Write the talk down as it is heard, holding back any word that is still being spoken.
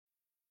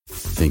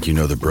Think you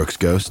know the Brooks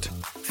Ghost?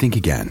 Think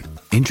again.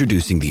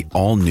 Introducing the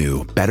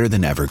all-new,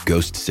 better-than-ever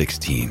Ghost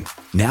 16.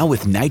 Now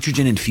with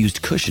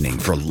nitrogen-infused cushioning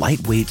for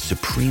lightweight,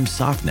 supreme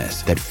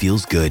softness that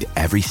feels good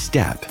every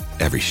step,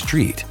 every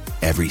street,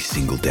 every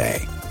single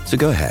day. So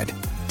go ahead,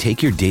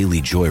 take your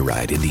daily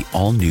joyride in the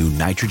all-new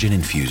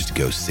nitrogen-infused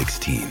Ghost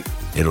 16.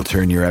 It'll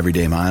turn your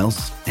everyday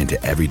miles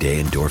into everyday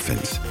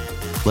endorphins.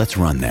 Let's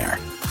run there.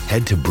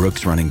 Head to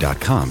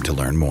brooksrunning.com to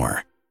learn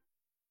more.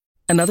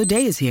 Another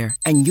day is here,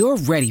 and you're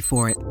ready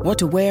for it. What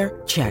to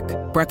wear? Check.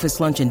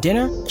 Breakfast, lunch, and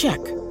dinner?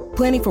 Check.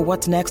 Planning for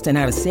what's next and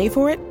how to save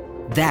for it?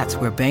 That's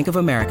where Bank of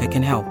America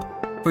can help.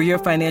 For your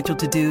financial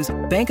to-dos,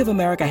 Bank of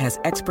America has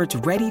experts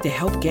ready to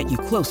help get you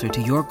closer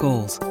to your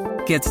goals.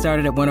 Get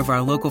started at one of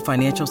our local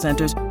financial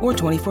centers or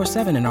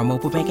 24/7 in our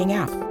mobile banking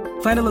app.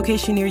 Find a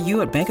location near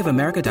you at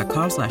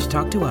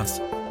bankofamerica.com/talktous.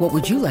 What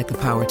would you like the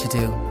power to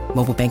do?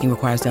 Mobile banking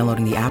requires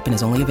downloading the app and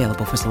is only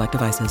available for select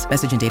devices.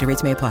 Message and data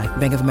rates may apply.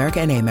 Bank of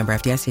America N.A., member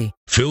FDIC.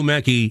 Phil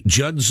Mackey,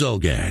 Judd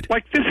Zulgad.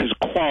 This is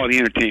quality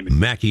entertainment.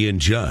 Mackey and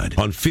Judd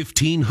on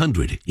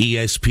 1500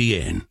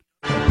 ESPN.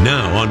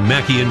 Now on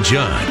Mackey and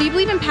Judd. Do you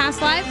believe in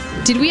past lives?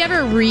 Did we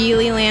ever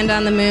really land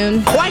on the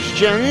moon?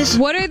 Questions.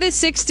 What are the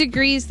 6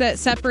 degrees that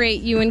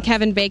separate you and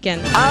Kevin Bacon?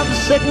 Of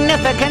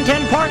significant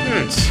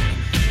importance.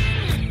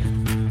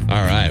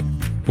 All right.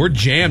 We're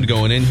jammed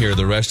going in here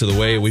the rest of the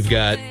way. We've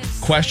got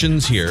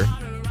questions here.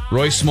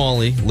 Roy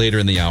Smalley later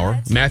in the hour.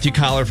 Matthew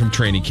Collar from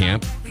training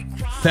camp.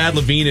 Thad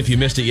Levine if you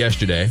missed it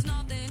yesterday.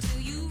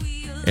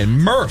 And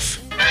Murph.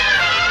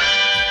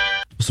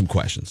 Some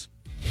questions.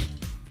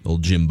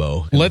 Old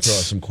Jimbo. Let's throw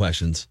out some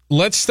questions.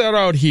 Let's start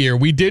out here.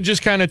 We did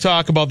just kind of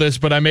talk about this,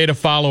 but I made a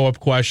follow-up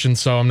question,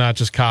 so I'm not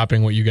just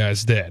copying what you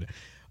guys did.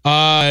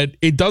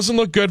 It doesn't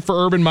look good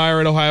for Urban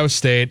Meyer at Ohio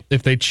State.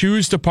 If they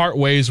choose to part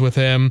ways with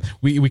him,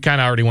 we kind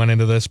of already went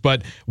into this,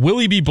 but will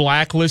he be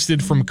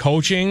blacklisted from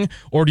coaching,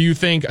 or do you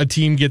think a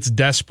team gets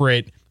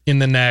desperate in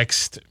the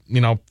next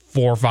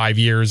 4 or 5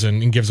 years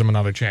and gives him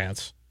another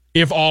chance?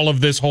 If all of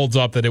this holds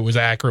up, that it was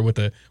accurate with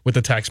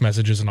the text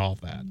messages and all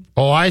of that.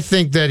 Oh, I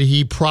think that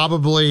he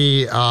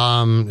probably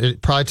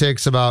it probably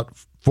takes about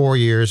 4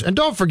 years. And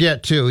don't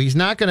forget too, he's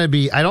not going to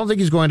be. I don't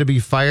think he's going to be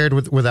fired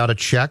without a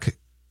check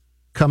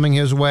coming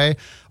his way.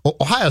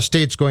 Ohio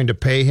State's going to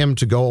pay him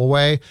to go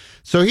away,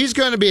 so he's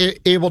going to be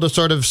able to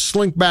sort of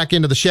slink back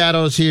into the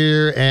shadows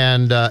here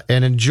and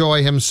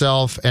enjoy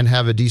himself and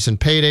have a decent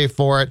payday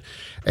for it,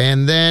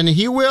 and then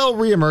he will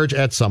reemerge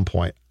at some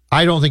point.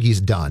 I don't think he's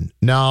done.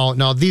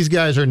 No, these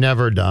guys are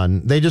never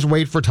done. They just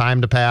wait for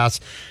time to pass,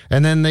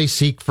 and then they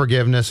seek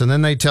forgiveness, and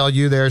then they tell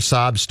you their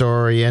sob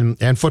story,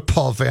 and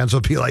football fans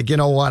will be like, you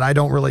know what, I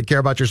don't really care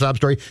about your sob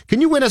story.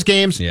 Can you win us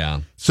games?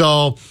 Yeah.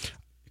 So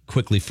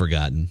quickly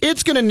forgotten.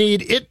 It's going to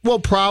need, it will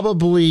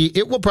probably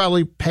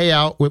play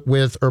out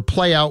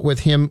with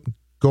him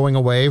going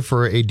away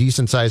for a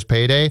decent sized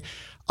payday.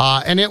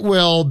 And it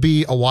will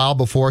be a while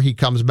before he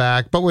comes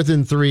back, but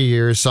within 3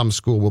 years, some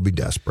school will be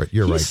desperate.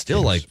 You're right. He's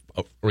still like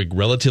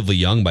relatively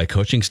young by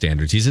coaching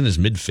standards. He's in his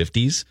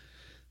mid-50s.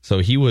 So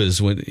he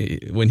was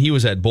when he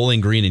was at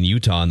Bowling Green in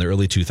Utah in the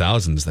early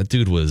 2000s. That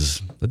dude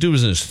was in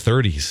his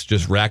 30s,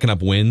 just racking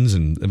up wins,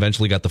 and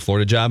eventually got the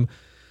Florida job.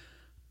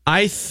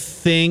 I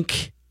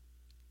think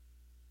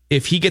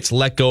if he gets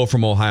let go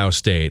from Ohio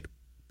State,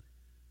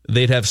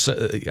 they'd have.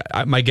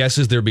 My guess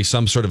is there'd be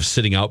some sort of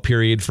sitting out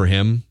period for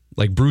him.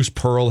 Like Bruce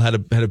Pearl had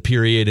a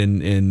period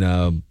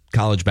in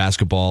college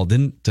basketball.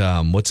 Didn't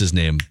what's his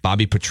name,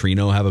 Bobby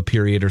Petrino, have a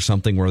period or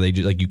something where they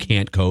you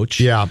can't coach?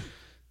 Yeah.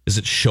 Is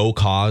it show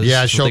cause?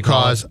 Yeah, show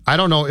cause. I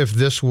don't know if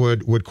this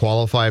would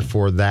qualify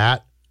for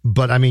that,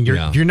 but I mean,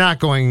 you're not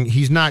going.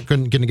 He's not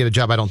going to get a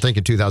job, I don't think,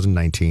 in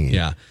 2019.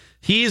 Yeah,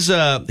 he's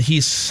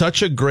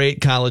such a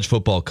great college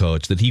football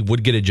coach that he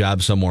would get a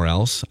job somewhere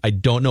else. I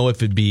don't know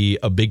if it'd be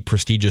a big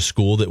prestigious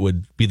school that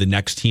would be the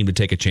next team to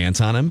take a chance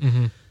on him.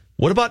 Mm-hmm.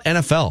 What about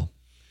NFL?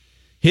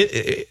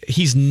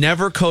 He's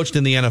never coached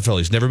in the NFL.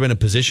 He's never been a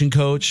position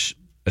coach,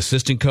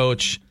 assistant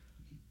coach,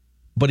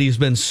 but he's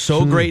been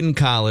so great in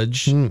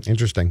college.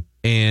 Interesting.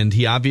 And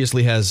he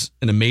obviously has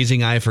an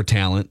amazing eye for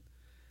talent.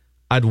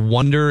 I'd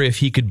wonder if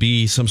he could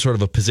be some sort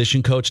of a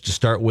position coach to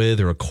start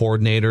with, or a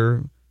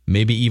coordinator.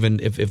 Maybe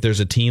even if there's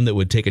a team that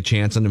would take a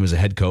chance on him as a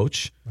head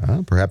coach.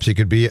 Perhaps he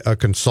could be a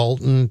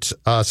consultant,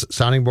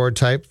 sounding board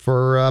type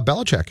for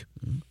Belichick.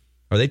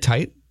 Are they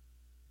tight?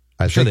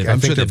 I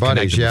think they're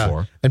buddies, yeah.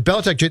 Before. And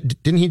Belichick,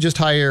 didn't he just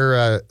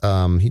hire?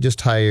 He just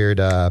hired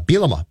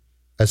Bielema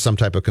as some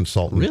type of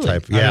consultant. Really?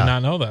 Type. I did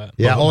not know that.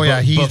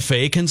 Yeah. He's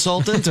buffet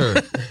consultant,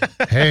 or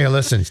hey,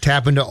 listen, he's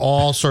tapping into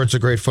all sorts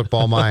of great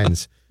football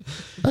minds.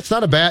 That's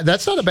not a bad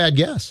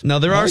guess. Now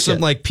there are some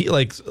like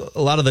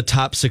a lot of the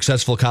top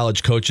successful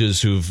college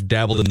coaches who've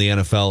dabbled in the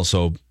NFL.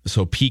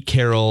 So Pete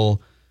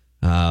Carroll,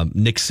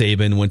 Nick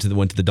Saban went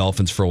to the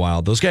Dolphins for a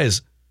while. Those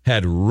guys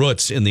had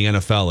roots in the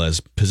NFL as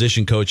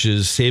position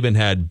coaches. Saban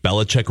had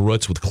Belichick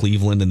roots with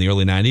Cleveland in the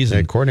early 90s.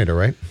 And coordinator,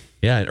 right?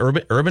 Yeah,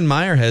 and Urban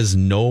Meyer has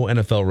no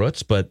NFL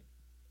roots, but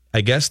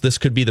I guess this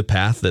could be the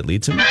path that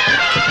leads him.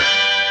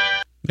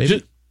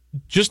 Maybe.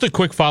 Just a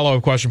quick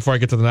follow-up question before I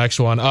get to the next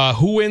one.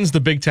 Who wins the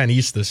Big Ten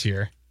East this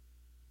year?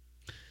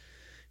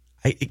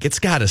 It's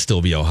got to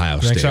still be Ohio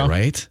State, so?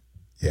 Right?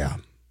 Yeah.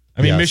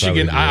 I mean, Yes,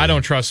 Michigan, would I agree.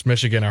 don't trust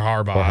Michigan or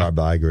Harbaugh. Or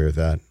Harbaugh, I agree with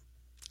that.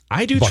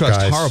 I do Buckeyes.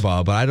 trust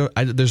Harbaugh,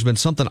 but there's been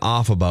something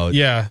off about.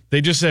 Yeah,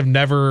 they just they've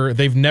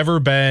never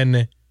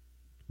been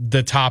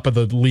the top of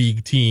the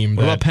league team.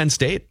 What about Penn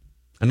State?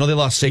 I know they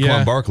lost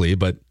Saquon Barkley,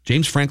 but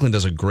James Franklin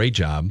does a great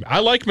job. I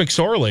like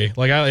McSorley.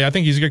 Like I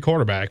think he's a good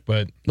quarterback,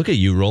 but Look at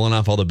you rolling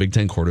off all the Big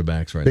Ten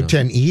quarterbacks right now. Big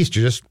Ten East,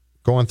 you're just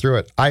going through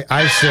it.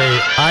 I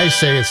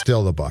say it's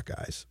still the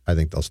Buckeyes. I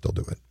think they'll still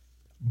do it.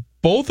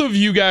 both of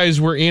you guys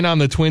were in on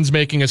the Twins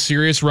making a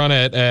serious run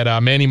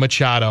at Manny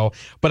Machado.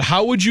 But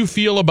how would you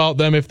feel about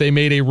them if they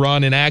made a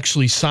run and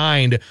actually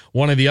signed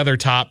one of the other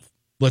top,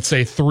 let's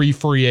say, 3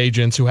 free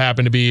agents who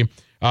happen to be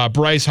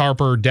Bryce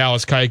Harper,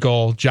 Dallas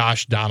Keuchel,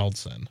 Josh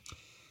Donaldson?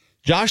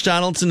 Josh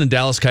Donaldson and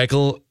Dallas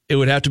Keuchel, it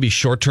would have to be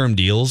short-term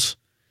deals.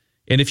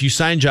 And if you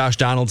sign Josh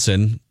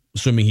Donaldson,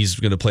 assuming he's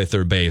going to play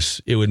third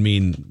base, it would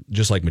mean,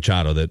 just like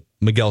Machado, that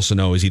Miguel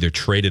Sano is either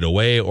traded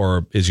away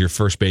or is your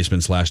first baseman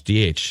 /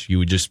 DH. You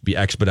would just be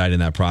expediting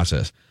that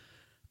process.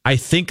 I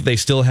think they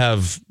still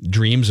have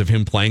dreams of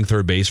him playing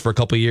third base for a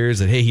couple of years,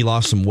 that, hey, he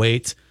lost some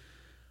weight.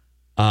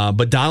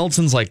 But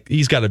Donaldson's like,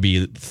 he's got to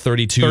be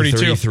 32,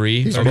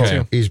 33.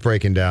 He's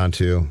breaking down,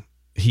 too.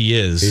 He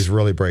is. He's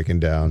really breaking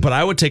down. But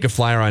I would take a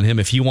flyer on him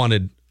if he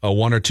wanted a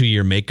 1 or 2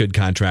 year make good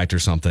contract or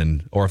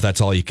something, or if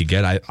that's all you could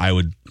get. I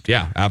would,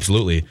 yeah,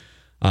 absolutely.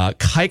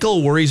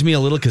 Keuchel worries me a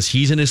little because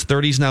he's in his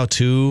 30s now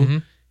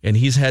too, and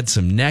he's had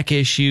some neck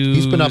issues.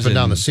 He's been up and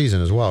down the season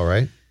as well,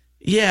 right?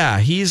 Yeah,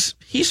 he's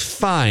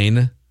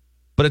fine,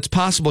 but it's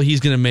possible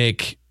he's going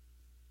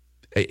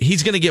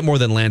to get more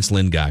than Lance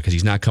Lynn got because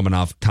he's not coming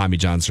off Tommy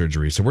John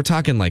surgery. So we're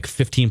talking like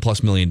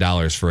 $15+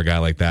 million for a guy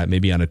like that,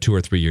 maybe on a 2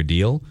 or 3 year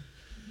deal.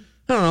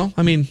 I don't know.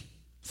 I mean,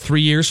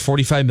 3 years,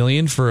 $45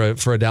 million for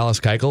a Dallas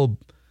Keuchel,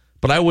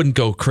 but I wouldn't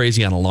go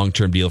crazy on a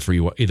long-term deal for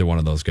either one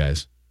of those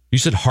guys. You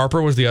said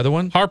Harper was the other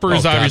one? Harper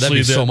is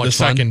obviously the fun.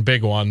 second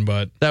big one,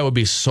 but that would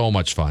be so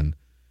much fun.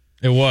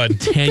 It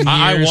would. 10 years,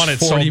 I want it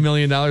 $40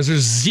 million. There's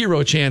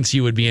zero chance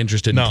you would be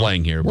interested in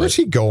playing here. Where's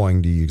he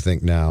going, do you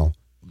think, now?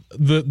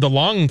 The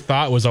long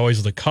thought was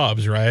always the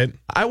Cubs, right?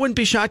 I wouldn't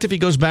be shocked if he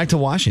goes back to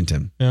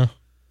Washington. Yeah.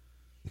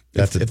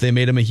 If they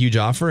made him a huge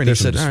offer and he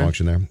said, some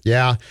dysfunction there.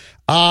 Yeah.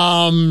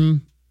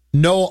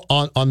 No,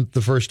 on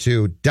the first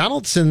two.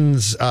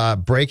 Donaldson's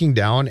breaking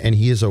down, and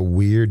he is a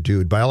weird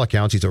dude. By all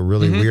accounts, he's a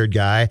really weird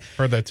guy.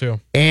 Heard that too.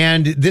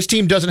 And this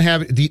team doesn't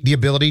have the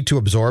ability to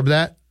absorb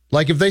that.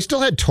 Like if they still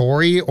had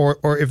Torrey, or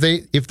if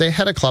they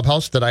had a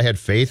clubhouse that I had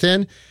faith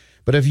in,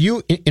 but if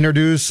you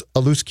introduce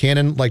a loose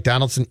cannon like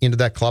Donaldson into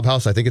that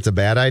clubhouse, I think it's a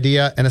bad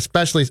idea. And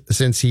especially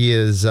since he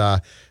is,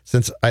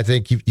 since I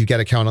think you got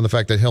to count on the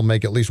fact that he'll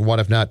make at least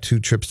 1, if not 2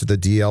 trips to the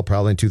DL,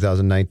 probably in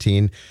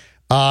 2019.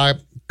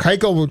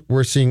 Keuchel,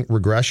 we're seeing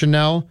regression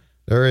now.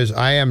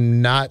 I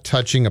am not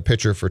touching a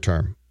pitcher for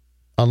term.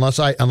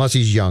 Unless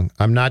he's young.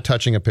 I'm not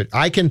touching a pitch.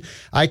 I can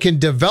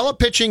develop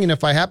pitching, and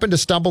if I happen to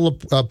stumble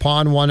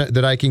upon one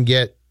that I can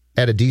get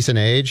at a decent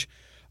age.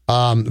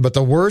 But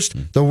the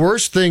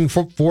worst thing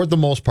for the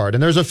most part,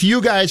 and there's a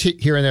few guys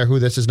here and there who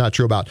this is not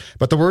true about,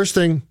 but the worst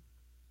thing,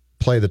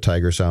 play the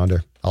Tiger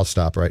Sounder. I'll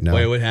stop right now.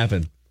 Wait, what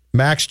happened?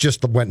 Max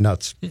just went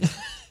nuts.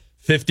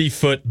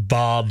 50-foot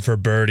bob for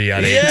birdie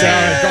on 8.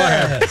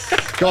 Yeah.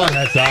 Go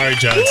ahead. Sorry,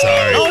 John.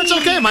 Sorry. Oh, it's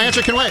okay. My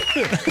answer can wait.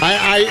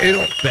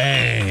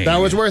 Bang. That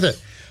was worth it.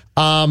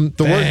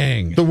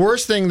 The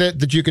worst thing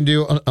that you can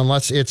do,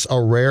 unless it's a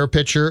rare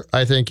pitcher,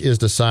 I think, is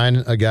to sign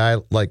a guy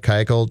like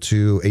Keuchel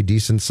to a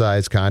decent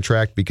sized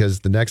contract, because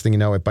the next thing you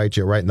know, it bites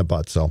you right in the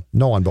butt. So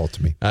no on both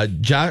to me.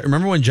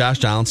 Remember when Josh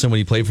Donaldson, when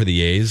he played for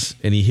the A's,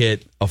 and he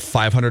hit a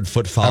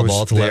 500-foot foul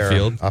ball to left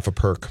field off a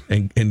perk,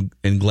 and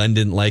Glenn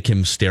didn't like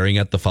him staring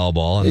at the foul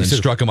ball, and then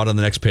struck him out on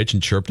the next pitch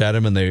and chirped at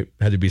him, and they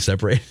had to be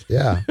separated.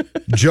 Yeah,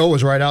 Joe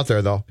was right out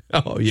there though.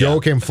 Oh yeah, Joe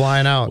came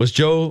flying out. Was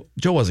Joe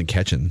wasn't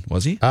catching,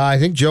 was he? I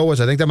think Joe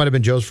was. I think that might have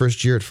been Joe's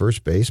first year at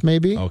first base,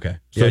 maybe. Okay.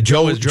 So yeah,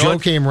 Joe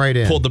came right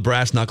in, pulled the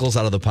brass knuckles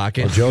out of the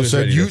pocket. Well, Joe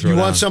said, "You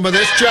want some of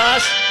this,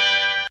 Josh?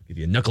 Give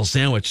you a knuckle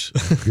sandwich.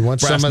 You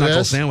want some of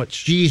this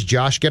sandwich? Geez,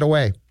 Josh, get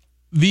away."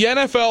 The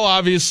NFL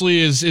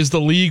obviously is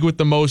the league with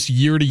the most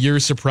year-to-year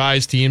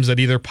surprise teams that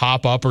either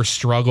pop up or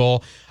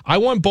struggle. I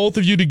want both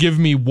of you to give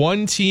me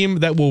one team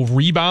that will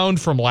rebound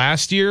from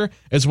last year,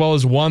 as well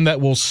as one that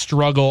will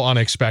struggle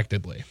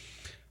unexpectedly.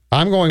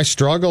 I'm going to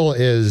struggle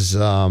is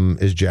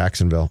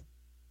Jacksonville.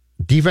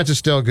 Defense is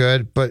still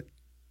good, but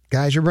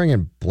guys, you're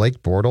bringing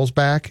Blake Bortles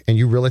back, and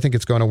you really think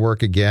it's going to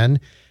work again?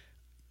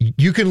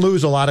 You can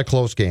lose a lot of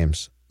close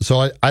games.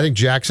 So I think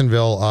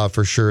Jacksonville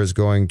for sure is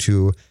going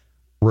to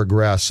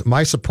regress.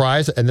 My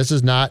surprise, and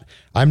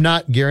I'm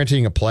not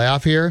guaranteeing a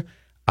playoff here.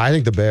 I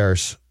think the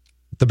Bears.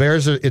 The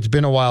Bears, it's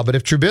been a while, but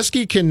if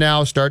Trubisky can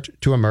now start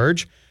to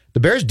emerge, the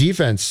Bears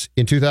defense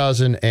in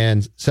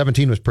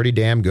 2017 was pretty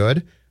damn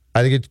good.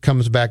 I think it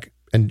comes back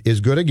and is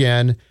good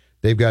again.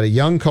 They've got a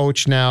young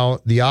coach now.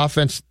 The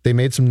offense, they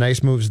made some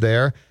nice moves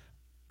there.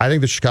 I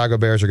think the Chicago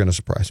Bears are going to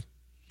surprise.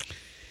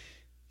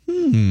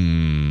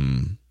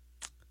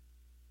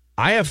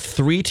 I have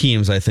 3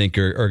 teams I think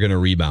are going to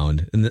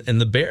rebound, and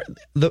the Bears.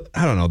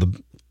 I don't know.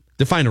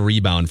 Define a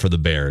rebound for the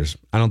Bears.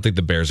 I don't think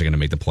the Bears are going to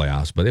make the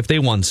playoffs, but if they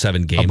won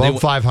 7 games,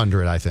 above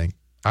 500, I think.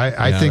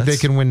 I think they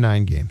can win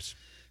 9 games.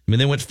 I mean,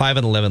 they went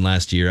 5-11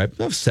 last year.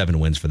 I have 7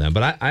 wins for them,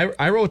 but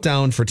I wrote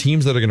down for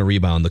teams that are going to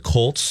rebound. The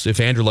Colts, if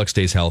Andrew Luck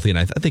stays healthy, and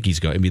I think he's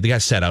going. I mean, the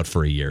guy's set out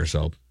for a year,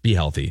 so be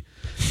healthy.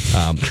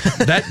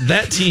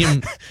 That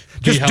team,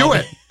 just do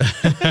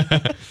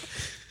it.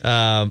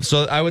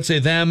 So I would say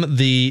them.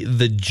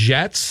 The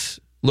Jets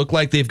look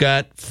like they've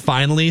got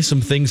finally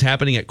some things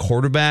happening at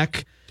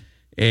quarterback,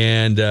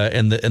 and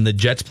the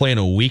Jets play in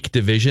a weak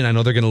division. I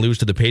know they're going to lose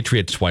to the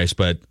Patriots twice,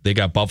 but they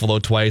got Buffalo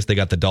twice. They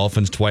got the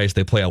Dolphins twice.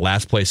 They play a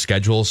last place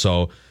schedule,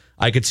 so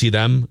I could see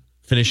them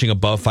finishing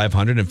above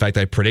 500. In fact,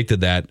 I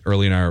predicted that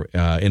early in our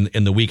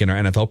in the week in our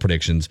NFL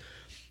predictions.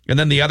 And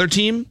then the other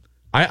team,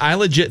 I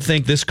legit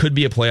think this could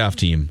be a playoff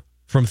team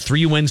from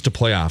 3 wins to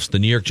playoffs. The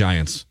New York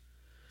Giants.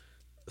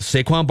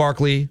 Saquon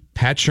Barkley,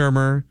 Pat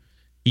Shurmur,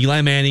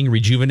 Eli Manning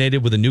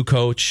rejuvenated with a new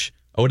coach,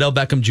 Odell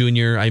Beckham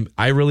Jr.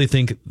 I really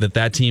think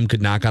that team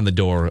could knock on the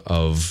door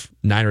of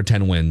 9 or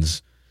 10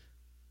 wins.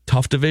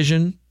 Tough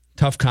division,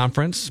 tough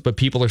conference, but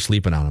people are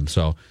sleeping on them.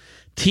 So,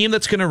 team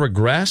that's going to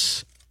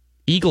regress,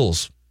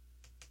 Eagles.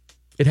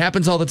 It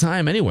happens all the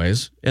time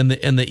anyways. And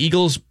the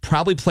Eagles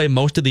probably play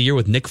most of the year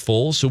with Nick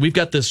Foles. So we've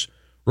got this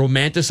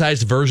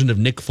romanticized version of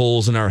Nick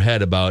Foles in our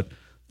head about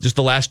just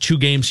the last 2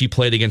 games he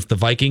played against the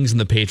Vikings and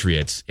the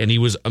Patriots, and he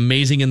was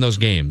amazing in those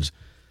games.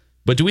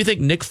 But do we think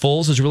Nick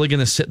Foles is really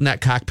going to sit in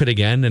that cockpit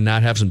again and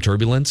not have some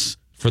turbulence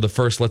for the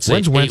first, let's say,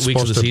 8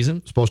 weeks of the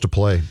season? Supposed to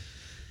play.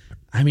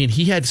 I mean,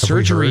 he had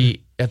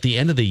surgery at the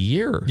end of the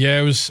year.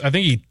 Yeah, I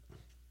think he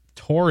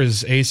tore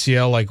his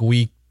ACL like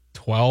week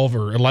 12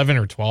 or 11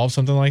 or 12,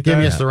 something like that. Yeah,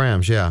 against the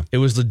Rams, yeah. It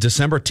was the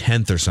December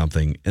 10th or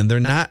something, and they're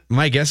not.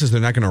 My guess is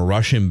they're not going to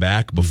rush him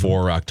back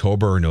before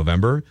October or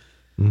November.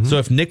 So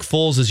if Nick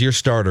Foles is your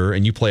starter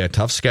and you play a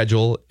tough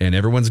schedule and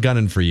everyone's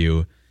gunning for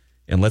you,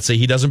 and let's say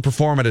he doesn't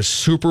perform at a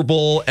Super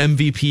Bowl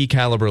MVP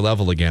caliber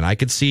level again, I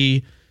could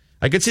see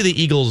the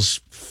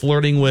Eagles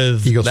flirting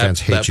with Eagles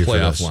fans hate you playoff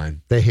for this.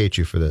 line. They hate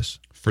you for this.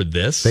 For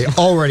this? They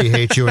already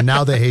hate you, and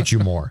now they hate you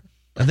more.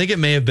 I think it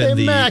may have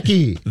been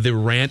Mackie. the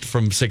rant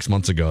from 6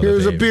 months ago.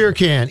 Here's a beer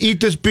can. Eat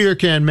this beer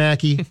can,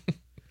 Mackie.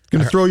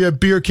 Gonna throw you a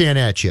beer can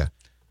at you.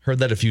 Heard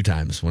that a few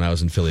times when I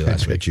was in Philly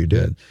last week. I bet you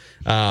did.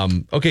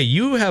 Okay,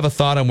 you have a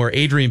thought on where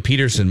Adrian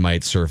Peterson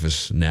might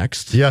surface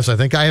next. Yes, I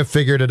think I have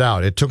figured it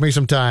out. It took me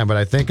some time, but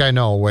I think I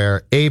know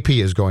where AP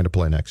is going to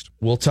play next.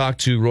 We'll talk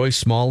to Roy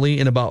Smalley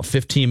in about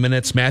 15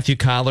 minutes. Matthew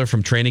Collar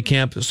from training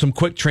camp. Some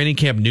quick training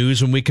camp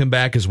news when we come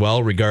back as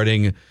well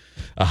regarding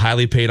a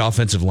highly paid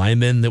offensive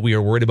lineman that we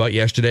were worried about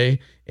yesterday.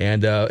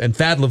 And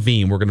Thad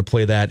Levine, we're going to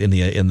play that in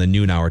the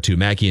noon hour too.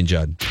 Mackie and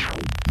Judd.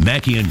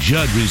 Mackie and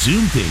Judd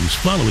resume things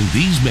following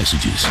these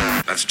messages.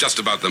 That's just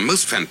about the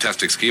most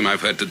fantastic scheme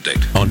I've heard to date.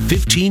 On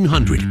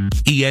 1500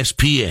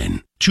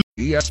 ESPN.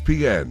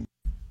 ESPN.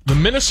 The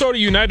Minnesota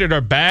United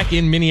are back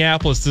in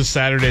Minneapolis this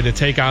Saturday to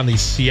take on the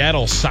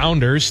Seattle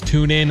Sounders.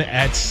 Tune in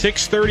at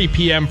 6:30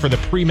 p.m. for the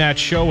pre-match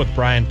show with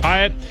Brian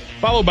Pyatt,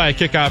 followed by a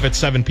kickoff at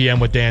 7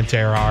 p.m. with Dan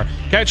Terhaar.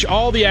 Catch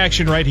all the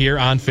action right here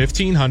on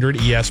 1500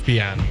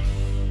 ESPN.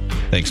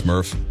 Thanks,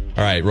 Murph.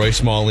 All right, Roy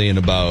Smalley in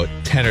about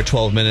 10 or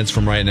 12 minutes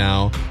from right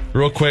now.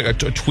 Real quick,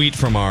 a tweet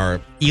from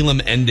our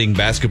Elam Ending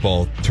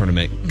basketball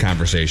tournament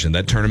conversation.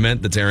 That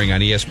tournament that's airing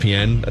on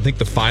ESPN, I think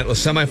the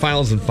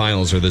semifinals and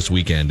finals are this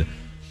weekend,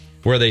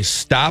 where they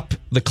stop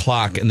the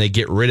clock and they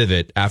get rid of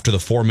it after the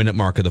 4-minute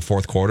mark of the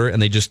fourth quarter,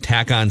 and they just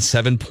tack on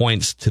 7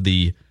 points to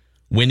the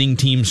winning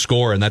team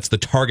score, and that's the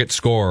target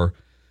score,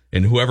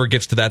 and whoever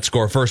gets to that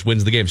score first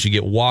wins the game. So you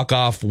get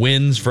walk-off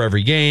wins for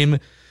every game.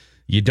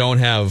 You don't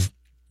have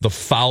the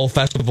foul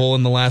festival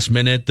in the last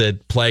minute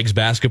that plagues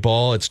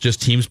basketball. It's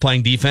just teams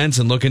playing defense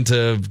and looking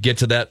to get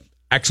to that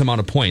X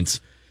amount of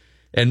points.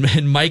 And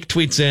Mike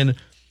tweets in,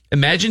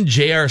 imagine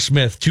J.R.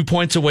 Smith 2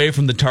 points away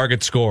from the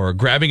target score,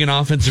 grabbing an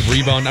offensive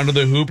rebound under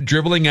the hoop,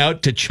 dribbling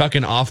out to chuck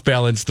an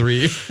off-balance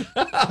 3.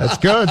 That's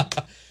good.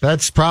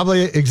 That's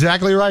probably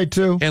exactly right,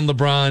 too. And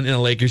LeBron in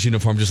a Lakers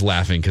uniform just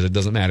laughing because it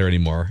doesn't matter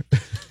anymore.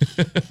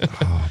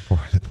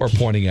 Or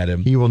pointing at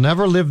him. He will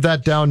never live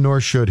that down, nor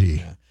should he.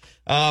 Yeah.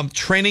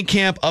 Training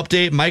camp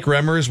update. Mike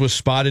Remmers was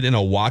spotted in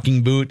a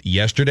walking boot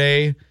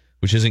yesterday,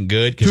 which isn't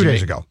good. 2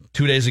 days ago.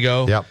 2 days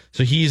ago. Yep.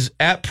 So he's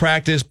at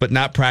practice, but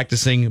not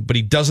practicing, but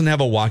he doesn't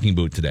have a walking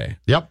boot today.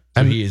 Yep.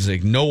 So he's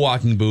like, no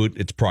walking boot.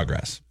 It's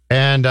progress.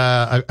 And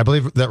I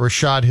believe that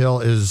Rashad Hill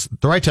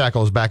the right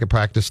tackle is back at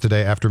practice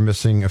today after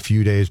missing a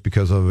few days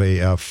because of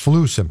a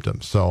flu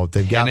symptom. So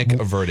they've Panic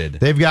averted.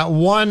 They've got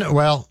one,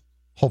 well,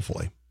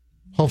 hopefully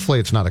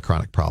it's not a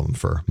chronic problem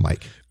for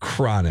Mike.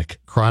 Chronic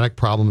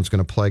problem that's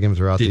going to plague him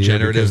throughout the year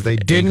because they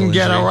didn't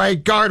get a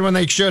right guard when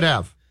they should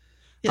have.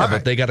 Yeah,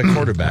 but they got a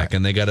quarterback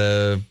and they got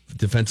a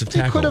defensive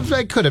tackle.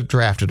 They could have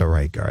drafted a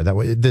right guard. That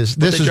way, this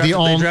is the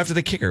only. They drafted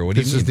a kicker. What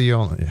do you mean? This is the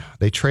only.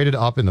 They traded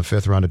up in the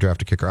 5th round to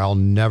draft a kicker. I'll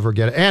never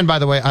get it. And by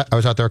the way, I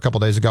was out there a couple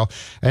days ago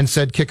and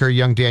said kicker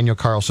young Daniel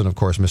Carlson, of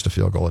course, missed a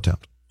field goal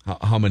attempt.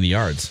 How many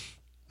yards?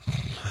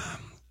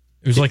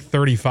 It was like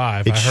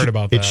 35. I heard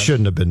about that. It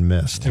shouldn't have been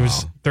missed. It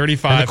was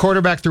 35. And the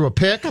quarterback threw a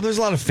pick. There's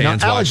a lot of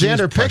fans. Now,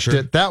 Alexander picked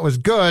it. That was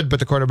good,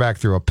 but the quarterback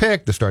threw a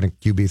pick. The starting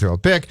QB threw a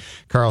pick.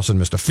 Carlson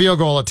missed a field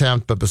goal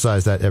attempt, but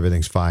besides that,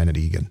 everything's fine at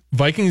Egan.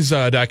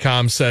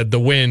 Vikings.com said the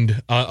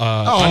wind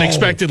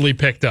unexpectedly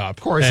picked up.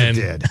 Of course it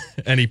did.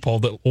 And he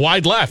pulled it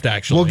wide left,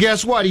 actually. Well,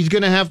 guess what? He's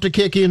going to have to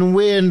kick in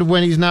wind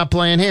when he's not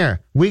playing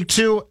here. Week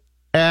 2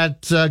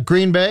 at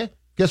Green Bay.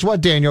 Guess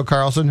what, Daniel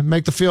Carlson?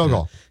 Make the field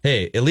goal.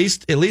 Hey, at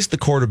least the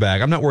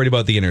quarterback. I'm not worried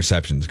about the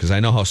interceptions because I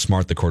know how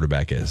smart the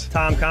quarterback is.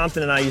 Tom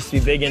Compton and I used to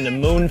be big into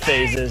moon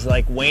phases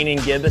like waning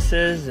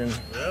gibbuses.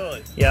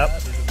 Really? Yep.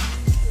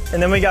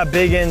 And then we got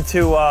big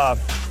into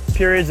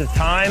periods of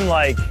time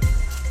like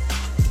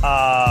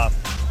a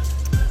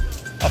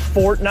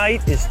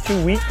fortnight is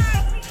 2 weeks.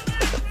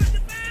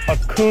 A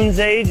coon's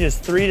age is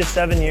 3 to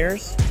 7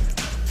 years.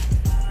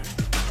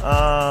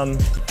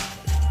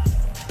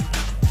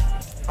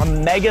 A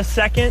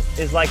megasecond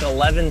is like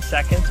 11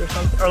 seconds or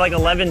something, or like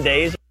 11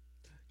 days.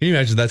 Can you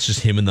imagine that's just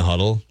him in the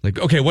huddle? Like,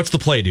 okay, what's the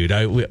play, dude?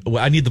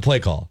 I need the play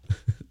call.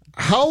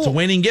 It's a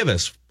waning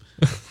gibbous.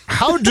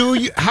 How do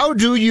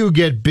you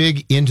get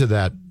big into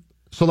that?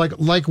 So like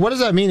what does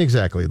that mean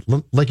exactly?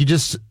 Like you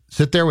just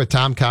sit there with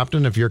Tom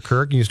Compton if you're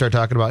Kirk and you start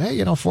talking about, hey,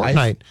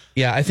 Fortnite.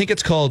 I think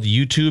it's called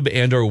YouTube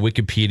and or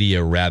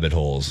Wikipedia rabbit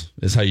holes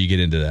is how you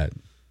get into that.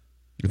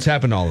 It's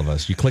happened to all of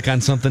us. You click on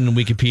something in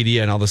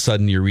Wikipedia and all of a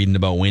sudden you're reading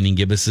about waning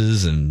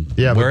gibbuses and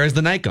where has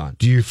the night gone?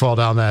 Do you fall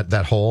down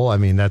that hole? I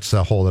mean, that's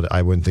a hole that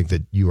I wouldn't think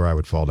that you or I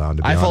would fall down.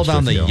 I fall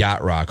down the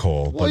yacht rock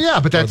hole.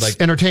 Well, but that's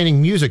like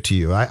entertaining music to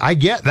you. I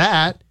get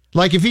that.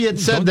 Like if he had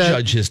said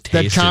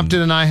that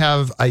Compton and I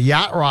have a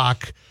yacht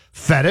rock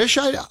fetish,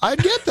 I'd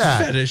get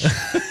that. Fetish.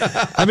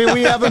 I mean,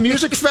 we have a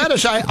music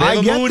fetish.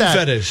 I get that.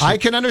 Fetish. I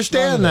can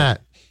understand that.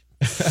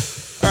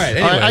 All right.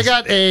 Anyways.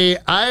 I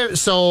got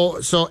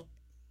so.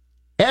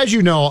 As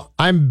you know,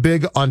 I'm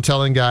big on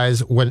telling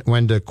guys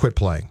when to quit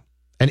playing.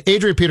 And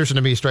Adrian Peterson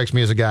to me strikes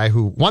me as a guy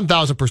who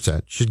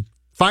 1,000% should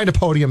find a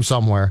podium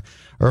somewhere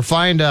or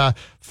find a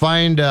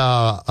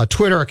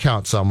Twitter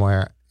account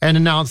somewhere and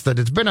announce that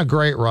it's been a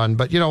great run,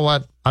 but you know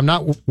what? I'm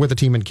not with the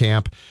team in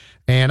camp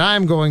and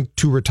I'm going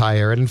to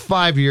retire. And in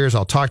 5 years,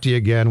 I'll talk to you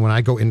again when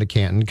I go into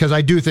Canton because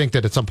I do think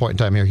that at some point in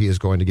time here, he is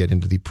going to get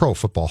into the Pro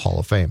Football Hall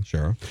of Fame.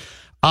 Sure.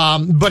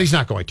 But he's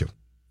not going to.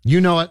 You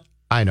know it.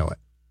 I know it.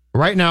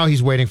 Right now,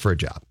 he's waiting for a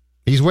job.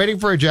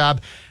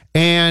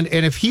 And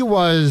if he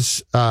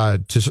was,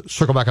 to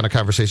circle back on a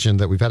conversation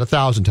that we've had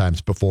 1,000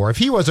 times before, if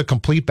he was a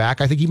complete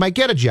back, I think he might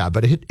get a job.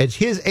 But at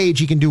his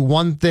age, he can do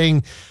one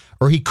thing,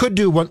 or he could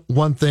do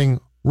one thing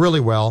really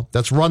well.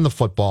 That's run the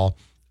football.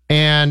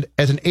 And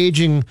as an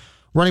aging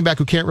running back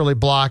who can't really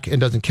block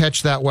and doesn't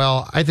catch that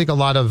well, I think a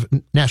lot of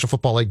National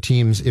Football League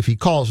teams, if he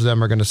calls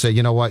them, are going to say,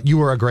 you know what, you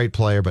were a great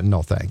player, but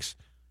no thanks.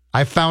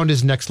 I found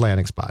his next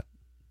landing spot.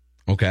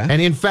 Okay.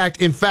 And in fact,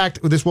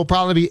 this will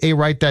probably be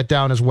write that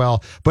down as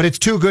well, but it's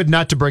too good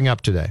not to bring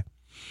up today.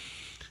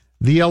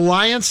 The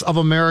Alliance of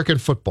American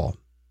Football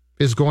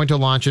is going to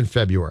launch in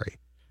February.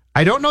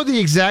 I don't know the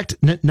exact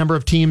number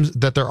of teams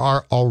that there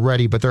are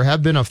already, but there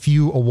have been a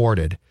few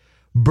awarded.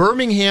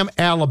 Birmingham,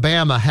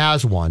 Alabama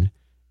has one,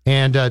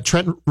 and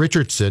Trent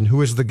Richardson,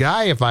 who is the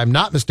guy, if I'm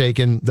not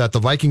mistaken, that the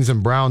Vikings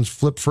and Browns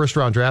flipped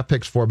first-round draft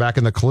picks for back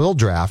in the Khalil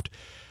draft,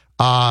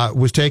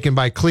 was taken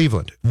by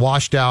Cleveland.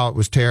 Washed out,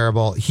 was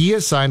terrible. He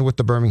is signed with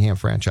the Birmingham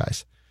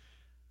franchise.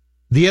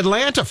 The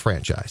Atlanta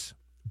franchise,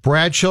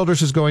 Brad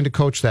Childress is going to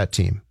coach that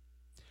team.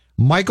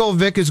 Michael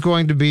Vick is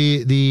going to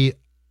be the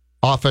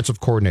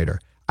offensive coordinator.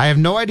 I have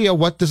no idea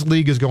what this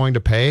league is going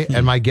to pay,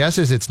 and my guess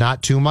is it's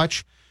not too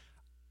much,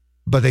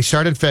 but they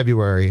start in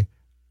February.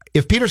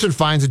 If Peterson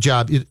finds a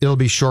job, it'll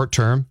be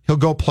short-term. He'll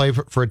go play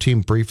for a team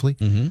briefly,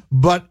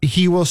 but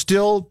he will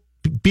still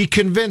be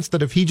convinced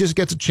that if he just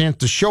gets a chance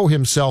to show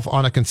himself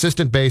on a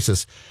consistent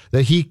basis,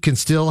 that he can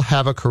still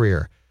have a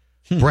career.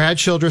 Brad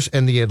Childress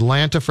and the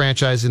Atlanta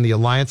franchise in the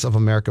Alliance of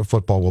American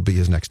Football will be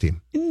his next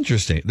team.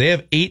 Interesting. They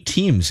have 8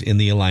 teams in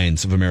the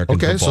Alliance of American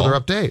Football. Okay, so they're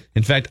up to 8.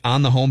 In fact,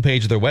 on the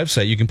homepage of their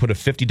website, you can put a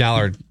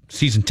 $50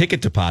 season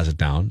ticket deposit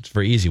down. It's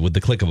very easy with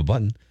the click of a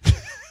button.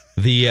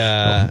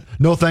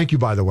 No, thank you,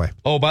 by the way.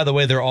 Oh, by the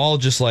way, they're all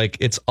just like,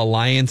 it's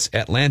Alliance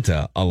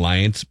Atlanta,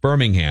 Alliance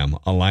Birmingham,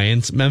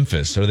 Alliance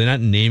Memphis. So are they not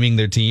naming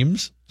their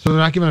teams? So they're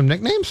not giving them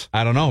nicknames?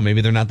 I don't know. Maybe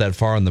they're not that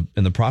far in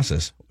the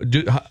process.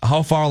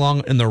 How far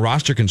along in the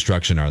roster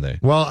construction are they?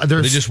 Well, are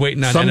they just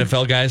waiting on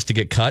NFL guys to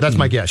get cut? That's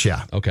my guess,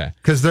 yeah. Okay.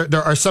 Because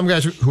there are some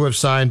guys who have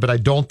signed, but I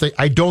don't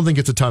think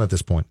it's a ton at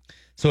this point.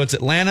 So it's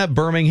Atlanta,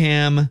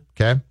 Birmingham,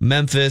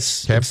 Memphis,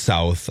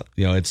 South.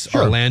 It's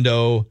sure.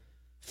 Orlando,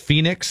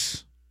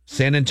 Phoenix,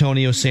 San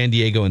Antonio, San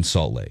Diego, and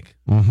Salt Lake.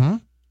 Mm-hmm.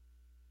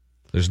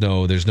 There's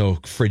no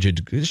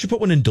frigid. They should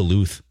put one in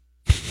Duluth.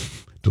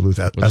 Duluth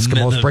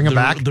Eskimos. Bring them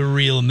back. The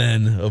real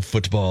men of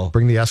football.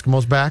 Bring the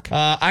Eskimos back.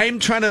 I'm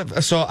trying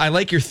to. So I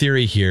like your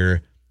theory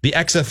here. The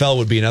XFL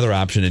would be another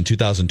option in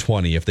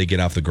 2020 if they get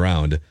off the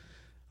ground.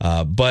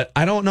 But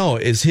I don't know.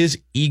 Is his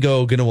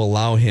ego going to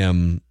allow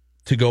him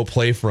to go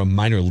play for a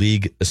minor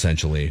league,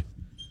 essentially?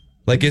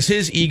 Like, is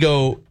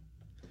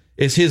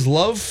his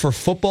love for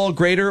football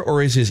greater,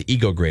 or is his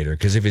ego greater?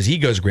 Because if his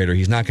ego is greater,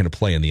 he's not going to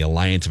play in the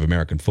Alliance of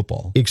American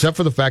Football. Except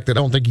for the fact that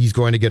I don't think he's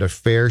going to get a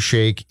fair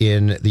shake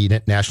in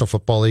the National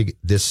Football League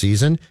this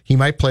season. He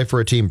might play for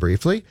a team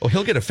briefly. Oh,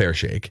 he'll get a fair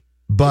shake.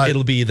 But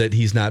it'll be that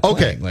he's not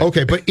playing.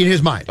 Okay, but in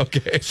his mind.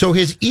 Okay. So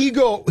his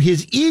ego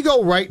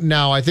right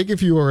now, I think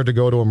if you were to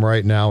go to him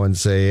right now and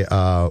say,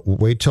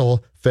 wait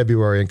till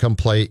February and come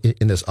play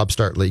in this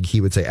upstart league,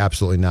 he would say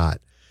absolutely not.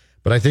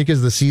 But I think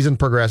as the season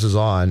progresses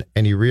on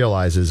and he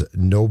realizes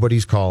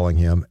nobody's calling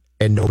him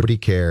and nobody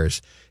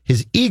cares,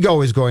 his ego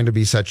is going to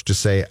be such to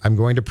say, I'm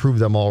going to prove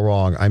them all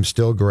wrong. I'm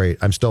still great.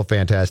 I'm still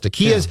fantastic.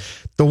 He is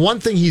the one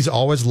thing he's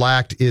always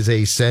lacked is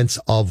a sense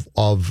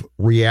of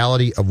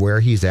reality of where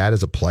he's at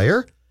as a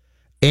player.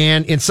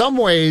 And in some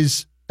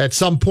ways, at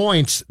some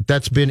points,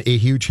 that's been a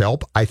huge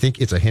help. I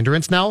think it's a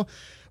hindrance now.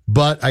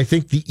 But I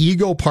think the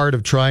ego part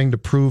of trying to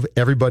prove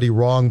everybody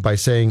wrong by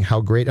saying how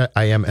great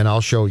I am and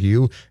I'll show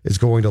you is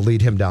going to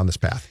lead him down this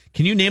path.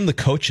 Can you name the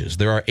coaches?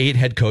 There are 8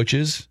 head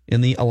coaches in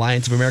the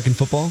Alliance of American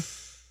Football.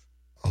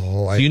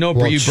 Oh,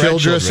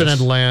 Childress in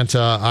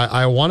Atlanta.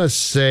 I want to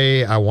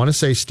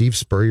say Steve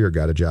Spurrier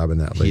got a job in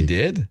that league. He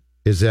did.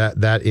 Is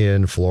that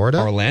in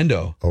Florida?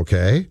 Orlando.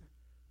 Okay.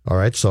 All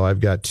right. So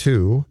I've got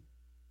 2.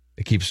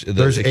 It keeps 8.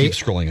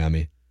 Scrolling on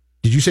me.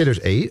 Did you say there's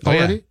 8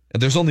 already? Yeah.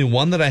 There's only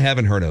one that I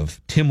haven't heard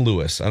of. Tim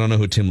Lewis. I don't know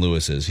who Tim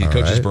Lewis is. He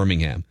coaches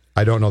Birmingham.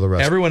 I don't know the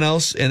rest. Everyone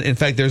else, and in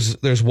fact,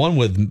 there's one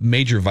with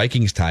major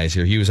Vikings ties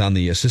here. He was on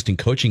the assistant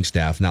coaching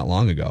staff not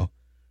long ago.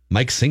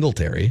 Mike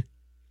Singletary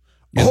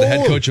is the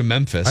head coach of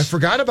Memphis. I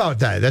forgot about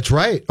that. That's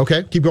right.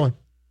 Okay, keep going.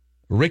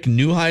 Rick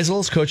Neuheisel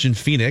is coaching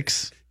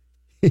Phoenix.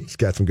 He's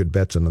got some good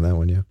bets into that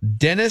one, yeah.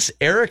 Dennis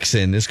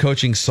Erickson is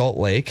coaching Salt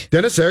Lake.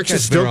 Dennis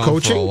Erickson's still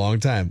coaching for a long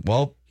time.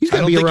 Well, he's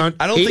got to be around.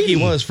 I don't think he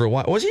was for a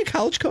while. Was he a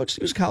college coach?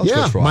 He was a college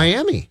coach for a while.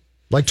 Miami,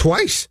 like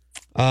twice.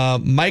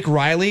 Mike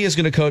Riley is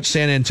going to coach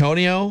San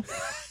Antonio,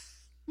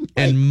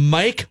 and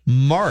Mike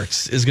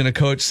Martz is going to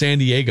coach San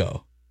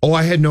Diego. Oh,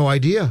 I had no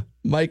idea.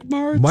 Mike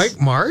Martz. Mike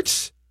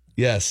Martz?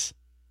 Yes.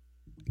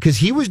 Because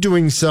he was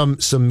doing some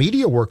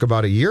media work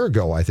about a year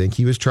ago, I think.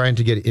 He was trying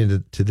to get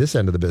into this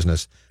end of the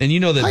business. And you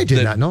know that... I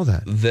did not know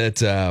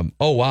that.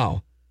 Oh,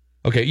 wow.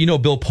 Okay, you know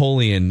Bill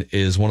Polian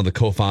is one of the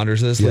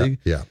co-founders of this league?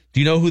 Yeah. Do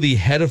you know who the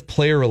head of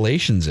player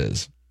relations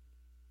is?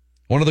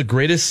 One of the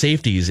greatest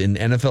safeties in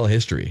NFL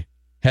history.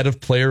 Head of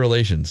player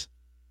relations.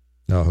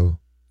 No, who?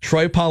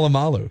 Troy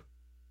Polamalu.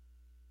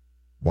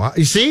 Wow.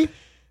 You see?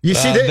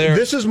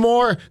 This is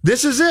more...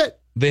 This is it.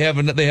 They have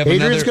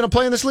Adrian's going to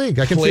play in this league.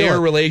 I can feel it.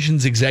 Player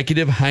relations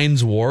executive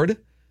Hines Ward,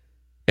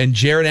 and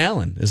Jared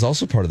Allen is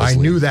also part of this league.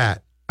 I knew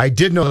that. I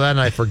did know that, and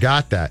I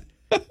forgot that.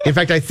 In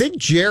fact, I think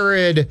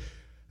Jared,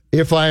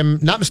 if I'm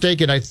not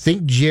mistaken, I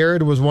think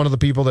Jared was one of the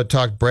people that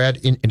talked Brad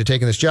into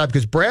taking this job,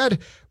 because Brad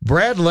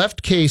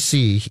left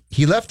KC,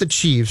 he left the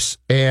Chiefs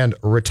and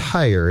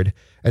retired,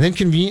 and then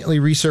conveniently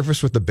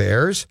resurfaced with the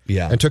Bears,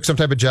 and took some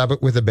type of job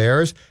with the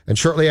Bears, and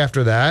shortly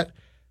after that,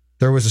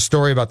 there was a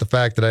story about the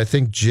fact that I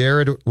think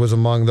Jared was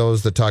among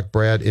those that talked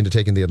Brad into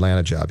taking the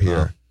Atlanta job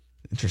here.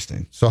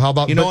 Interesting. So how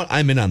about... You know what?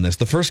 I'm in on this.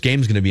 The first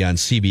game is going to be on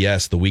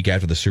CBS the week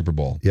after the Super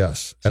Bowl.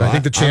 Yes. And I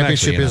think the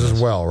championship is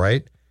as well,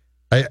 right?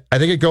 I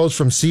think it goes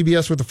from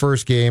CBS with the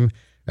first game,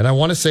 and I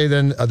want to say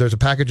then there's a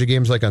package of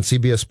games like on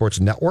CBS Sports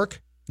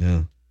Network.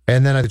 Yeah.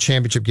 And then the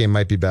championship game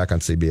might be back on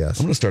CBS.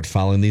 I'm going to start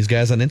following these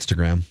guys on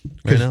Instagram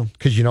right now.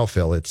 Because you know,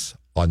 Phil, it's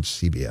on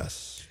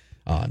CBS.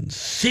 On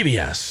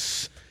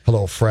CBS.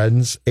 Hello,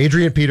 friends.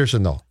 Adrian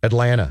Peterson, though,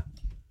 Atlanta.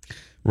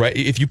 Right.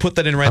 If you put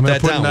that in, write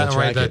that down. We'll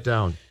write that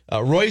down.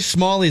 Roy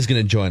Smalley is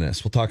going to join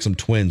us. We'll talk some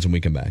Twins when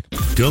we come back.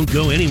 Don't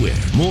go anywhere.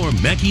 More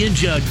Mackey and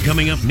Judd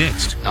coming up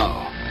next.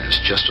 Oh, that's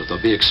just what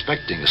they'll be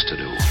expecting us to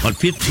do. On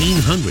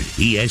 1500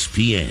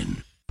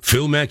 ESPN.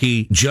 Phil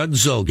Mackey, Judd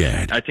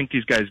Zulgad. I think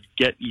these guys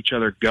get each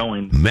other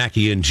going.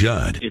 Mackey and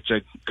Judd. It's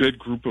a good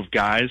group of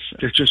guys.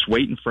 They're just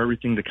waiting for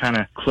everything to kind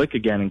of click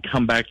again and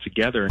come back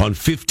together. On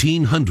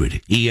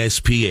 1500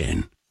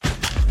 ESPN.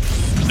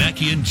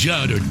 Mackey and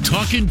Judd are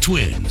talking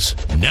Twins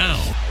now.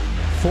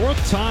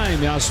 Fourth time,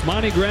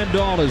 Yasmani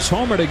Grandal is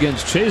homered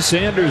against Chase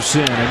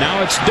Anderson, and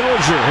now it's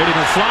Dozier hitting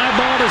a fly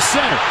ball to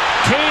center.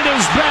 Kane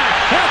is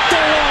back at the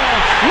wall.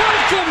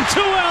 Welcome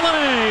to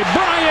L.A.,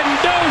 Brian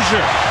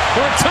Dozier.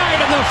 We're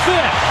tied in the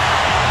fifth.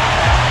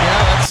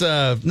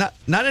 Yeah, that's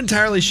not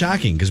entirely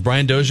shocking, because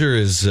Brian Dozier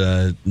is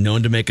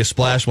known to make a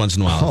splash once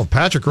in a while. Oh,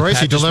 Patrick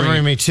Royce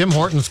delivering me Tim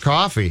Hortons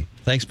coffee.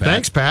 Thanks, Pat.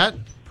 Thanks, Pat.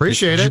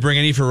 Appreciate it. Did you bring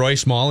any for Roy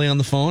Smalley on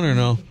the phone or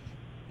no?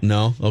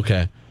 No?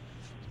 Okay.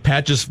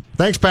 Pat just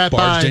Thanks, Pat.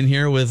 barged in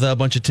here with a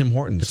bunch of Tim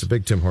Hortons. It's a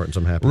big Tim Hortons.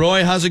 I'm happy.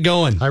 Roy, how's it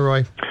going? Hi,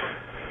 Roy.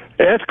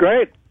 Yeah, it's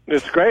great.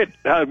 It's great.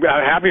 I'm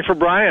happy for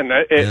Brian.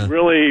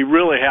 Really,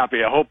 really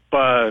happy. I hope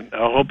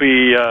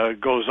he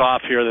goes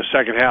off here the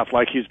second half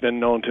like he's been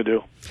known to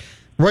do.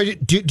 Roy,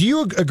 do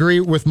you agree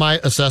with my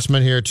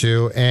assessment here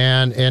too?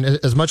 And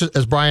as much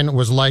as Brian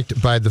was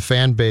liked by the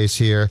fan base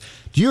here,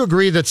 do you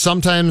agree that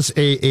sometimes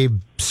a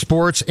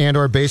sports and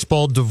or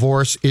baseball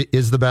divorce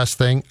is the best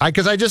thing?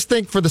 Because I just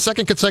think for the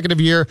second consecutive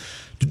year,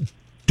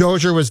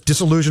 Dozier was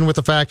disillusioned with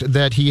the fact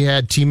that he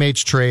had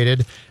teammates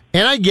traded.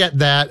 And I get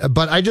that,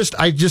 but I just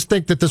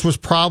think that this was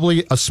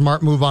probably a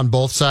smart move on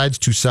both sides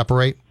to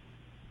separate.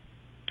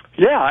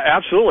 Yeah,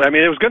 absolutely. I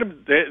mean, they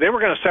were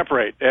going to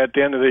separate at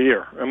the end of the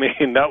year. I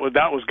mean, that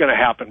was going to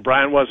happen.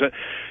 Brian was going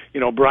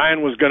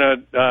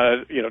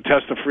to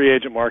test the free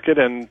agent market,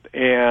 and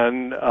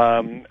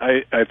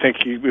I think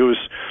he was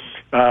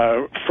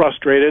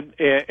frustrated,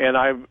 and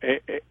I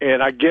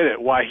get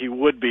it why he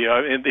would be.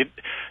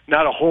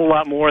 Not a whole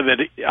lot more that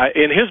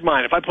in his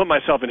mind. If I put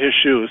myself in his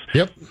shoes,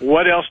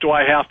 what else do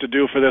I have to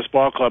do for this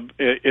ball club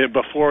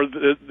before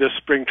this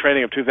spring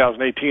training of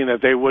 2018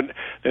 that they wouldn't?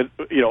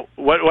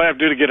 What do I have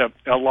to do to get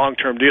a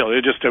long-term deal?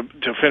 Just to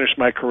finish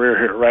my career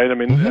here, right? I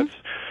mean,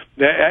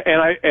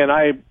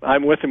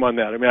 I'm with him on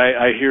that. I mean,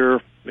 I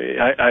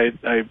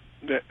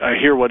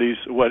hear what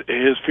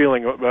his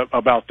feeling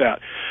about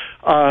that.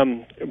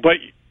 But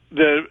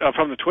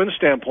from the Twins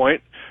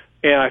standpoint,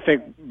 and I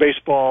think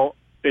baseball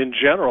in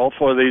general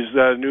for these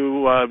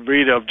new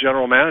breed of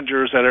general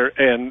managers that are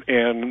and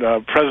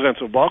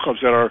presidents of ball clubs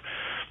that are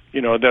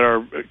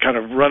kind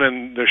of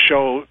running the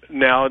show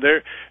now,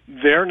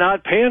 they're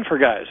not paying for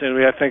guys,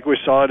 and I think we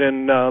saw it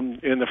in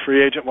the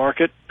free agent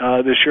market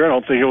this year. I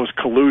don't think it was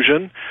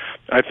collusion.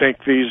 I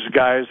think these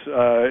guys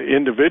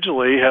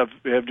individually have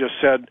just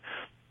said,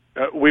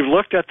 we've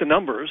looked at the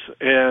numbers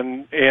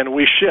and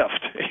we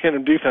shift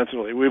and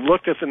defensively. We've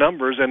looked at the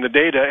numbers and the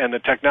data and the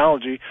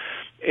technology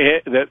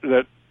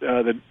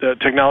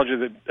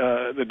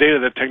the data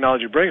that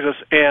technology brings us.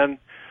 And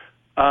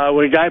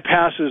when a guy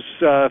passes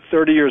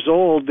 30 years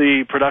old,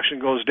 the production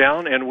goes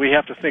down, and we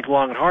have to think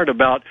long and hard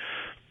about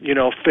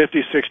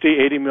 50, 60,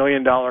 $80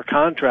 million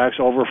contracts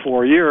over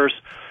 4 years.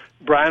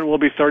 Brian will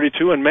be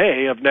 32 in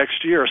May of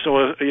next year,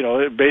 so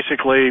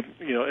basically,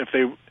 if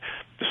they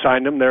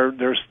signed him, they're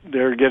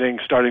getting,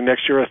 starting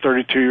next year, a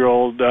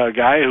 32-year-old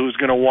guy who's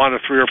going to want a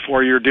 3 or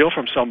 4 year deal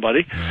from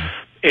somebody.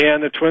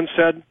 And the Twins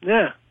said, we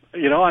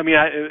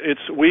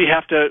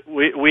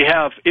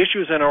have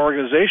issues in our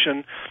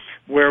organization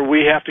where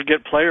we have to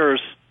get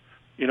players,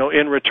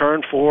 in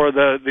return for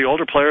the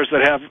older players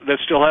that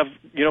still have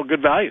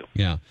good value.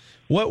 Yeah.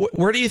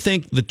 Where do you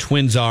think the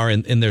Twins are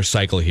in their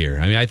cycle here?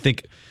 I mean, I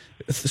think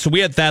so. We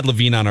had Thad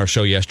Levine on our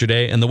show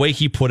yesterday, and the way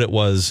he put it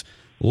was,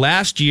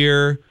 last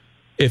year,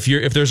 if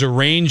there's a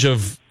range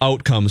of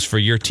outcomes for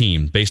your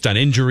team based on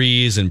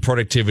injuries and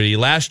productivity,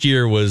 last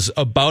year was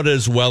about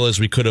as well as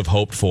we could have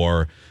hoped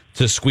for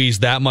to squeeze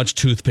that much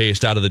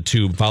toothpaste out of the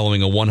tube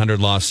following a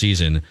 100-loss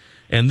season.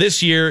 And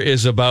this year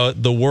is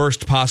about the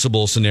worst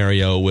possible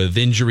scenario with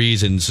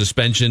injuries and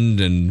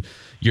suspension and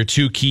your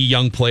two key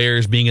young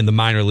players being in the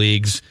minor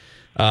leagues.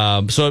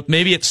 So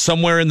maybe it's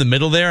somewhere in the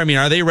middle there. I mean,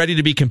 are they ready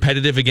to be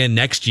competitive again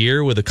next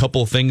year with a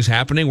couple of things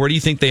happening? Where do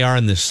you think they are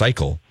in this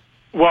cycle?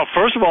 Well,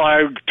 first of all,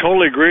 I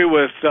totally agree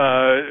with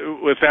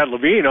Thad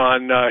Levine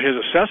on his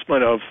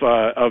assessment of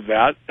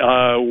that.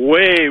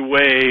 Way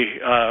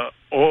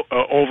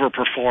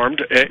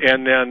overperformed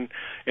and then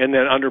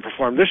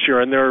underperformed this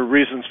year, and there are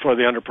reasons for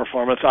the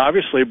underperformance,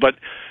 obviously. But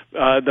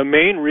the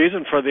main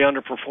reason for the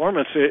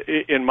underperformance,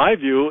 in my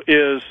view,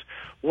 is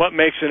what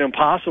makes it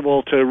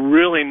impossible to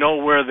really know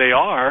where they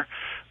are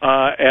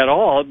at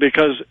all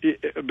because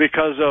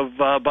of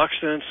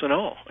Buxton and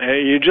Sano.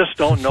 You just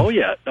don't know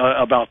yet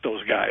about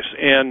those guys.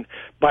 And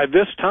by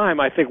this time,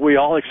 I think we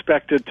all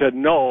expected to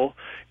know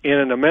in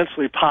an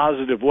immensely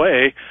positive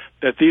way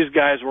that these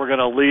guys were going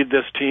to lead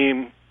this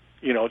team,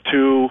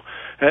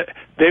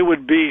 they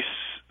would be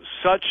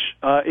such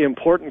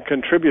important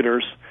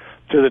contribers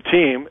to the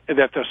team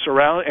that the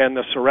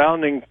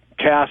surrounding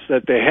cast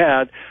that they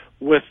had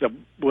with the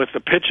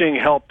pitching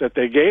help that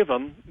they gave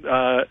them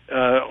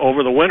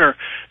over the winter,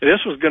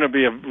 this was going to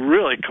be a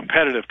really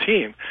competitive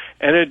team,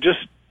 and it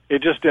just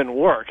didn't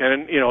work.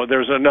 And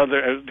there's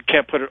another,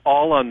 can't put it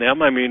all on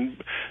them. I mean,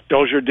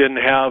 Dozier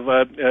didn't have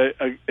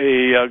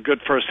a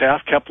good first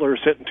half. Kepler's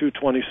hitting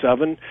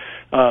 .227.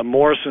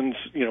 Morrison's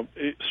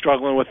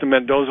struggling with the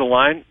Mendoza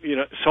line.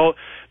 So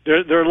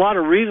there are a lot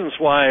of reasons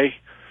why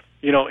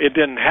it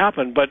didn't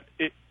happen, but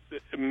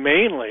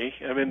mainly,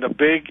 I mean, the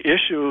big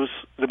issue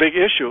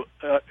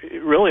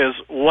really is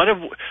what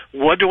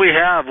do we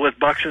have with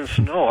Buxton and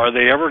Sano? Are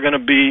they ever going to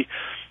be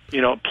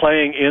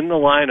playing in the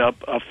lineup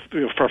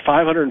for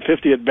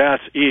 550 at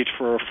bats each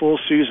for a full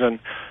season,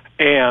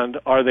 and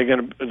are they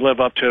going to live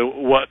up to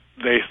what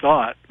they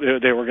thought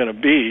they were going to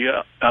be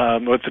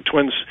with the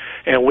Twins?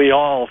 And we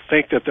all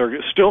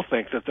still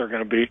think that they're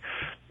going to be.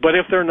 But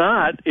if they're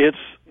not,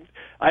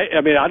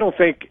 I don't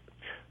think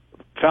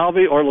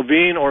Falvey or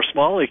Levine or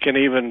Smalley can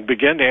even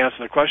begin to answer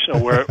the question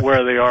of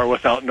where they are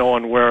without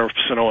knowing where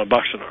Sano and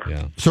Buxton are.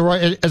 Yeah. So,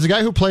 Roy, as a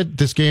guy who played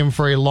this game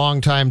for a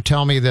long time,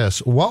 tell me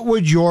this: what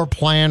would your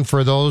plan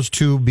for those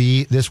two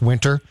be this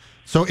winter?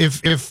 So,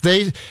 if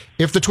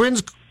the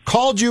Twins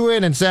called you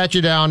in and sat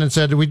you down and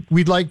said,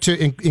 we'd like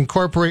to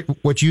incorporate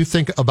what you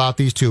think about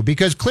these two,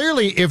 because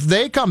clearly, if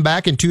they come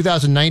back in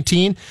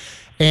 2019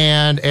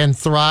 and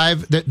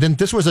thrive, then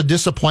this was a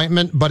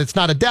disappointment, but it's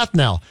not a death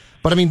knell.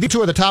 But I mean, these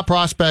two are the top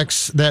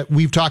prospects that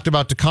we've talked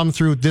about to come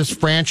through this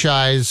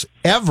franchise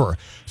ever.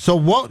 So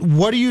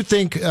what do you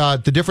think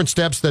the different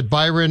steps that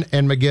Byron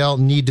and Miguel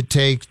need to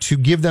take to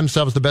give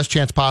themselves the best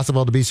chance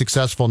possible to be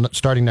successful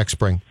starting next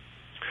spring?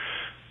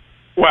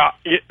 Well,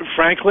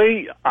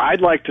 frankly,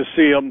 I'd like to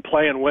see them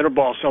playing winter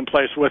ball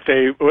someplace with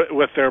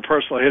their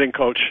personal hitting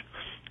coach.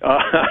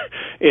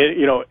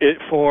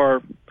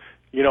 For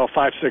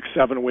 5, 6,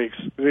 7 weeks.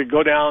 They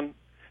go down,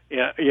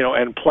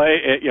 and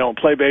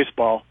play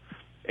baseball.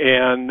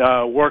 And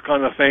work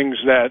on the things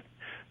that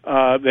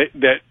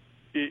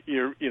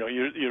you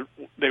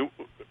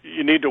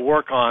need to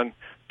work on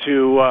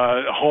to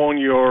hone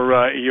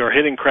your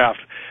hitting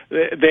craft.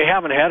 They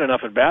haven't had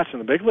enough at bats in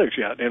the big leagues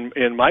yet,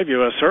 in my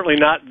view. Certainly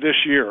not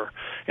this year.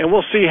 And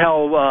we'll see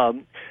how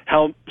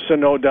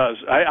Sano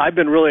does. I've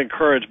been really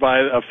encouraged by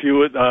a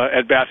few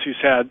at bats he's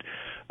had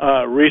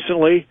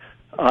recently.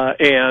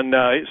 And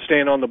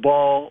staying on the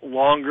ball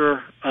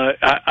longer.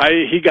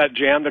 He got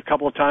jammed a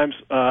couple of times.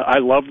 I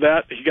love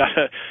that. He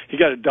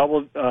got a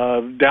double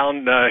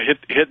down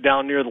hit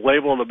down near the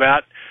label of the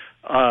bat,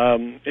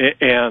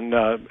 and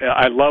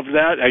I love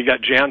that. I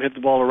got jammed, hit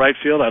the ball to right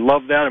field. I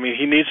love that. I mean,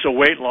 he needs to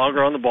wait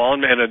longer on the ball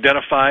and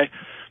identify,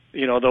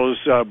 those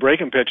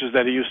breaking pitches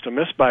that he used to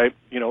miss by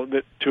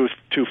the 2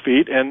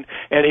 feet, and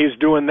he's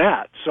doing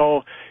that.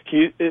 So.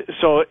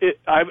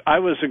 I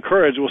was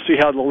encouraged. We'll see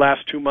how the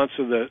last 2 months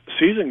of the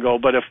season go.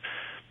 But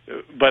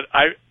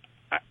I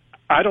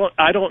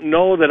don't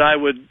know that I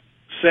would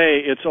say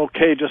it's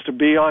okay just to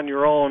be on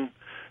your own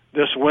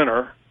this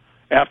winter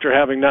after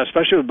having done,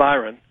 especially with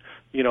Byron,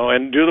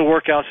 and do the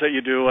workouts that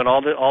you do and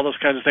all those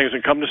kinds of things,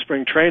 and come to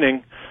spring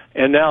training,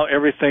 and now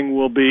everything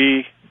will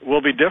be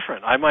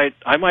different. I might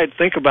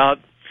think about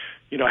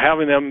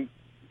having them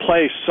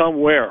play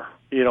somewhere.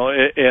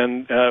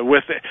 And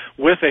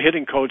with a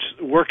hitting coach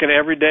working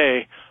every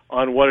day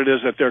on what it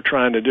is that they're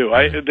trying to do.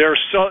 They're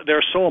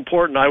so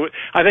important.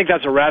 I think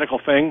that's a radical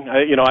thing.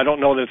 I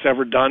don't know that it's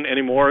ever done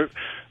anymore,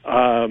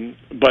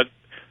 but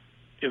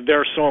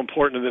they're so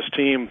important to this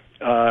team.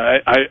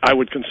 I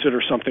would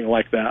consider something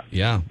like that.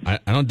 Yeah, I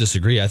don't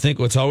disagree. I think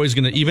what's always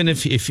going to, even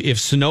if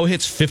Sano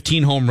hits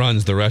 15 home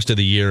runs the rest of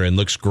the year and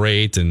looks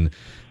great, and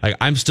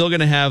I'm still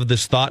going to have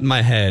this thought in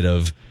my head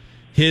of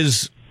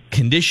his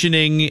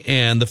conditioning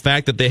and the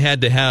fact that they had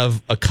to have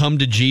a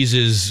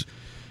come-to-Jesus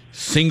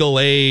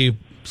single-A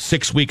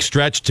 6-week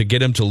stretch to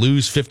get him to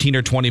lose 15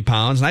 or 20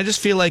 pounds. And I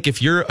just feel like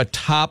if you're a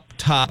top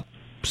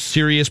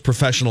serious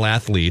professional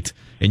athlete,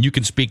 and you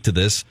can speak to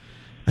this,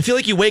 I feel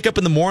like you wake up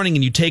in the morning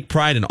and you take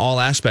pride in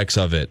all aspects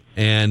of it.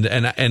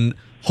 And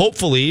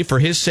hopefully, for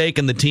his sake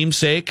and the team's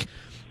sake,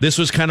 this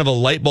was kind of a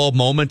light bulb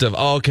moment of,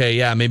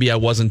 maybe I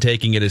wasn't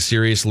taking it as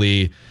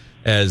seriously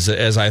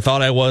as I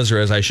thought I was or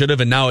as I should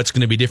have, and now it's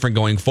going to be different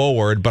going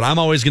forward. But I'm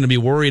always going to be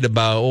worried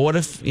about, what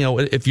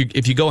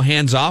if you go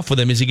hands off with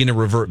him, is he going to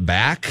revert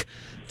back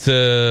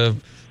to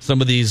some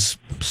of these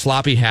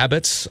sloppy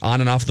habits on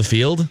and off the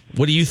field?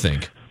 What do you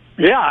think?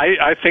 Yeah,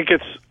 I think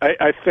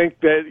I think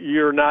that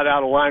you're not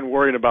out of line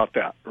worrying about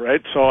that,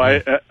 right? So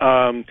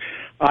I'm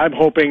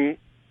hoping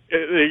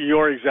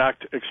your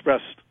exact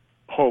expressed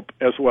hope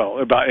as well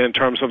about in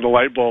terms of the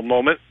light bulb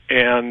moment,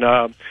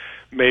 and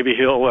maybe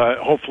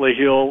hopefully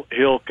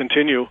he'll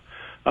continue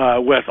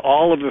with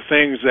all of the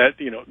things that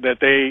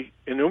they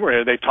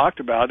enumerated. They talked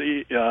about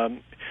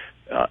in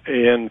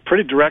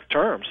pretty direct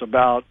terms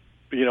about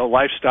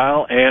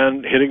lifestyle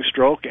and hitting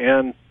stroke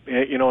and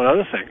and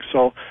other things.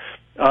 So,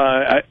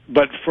 I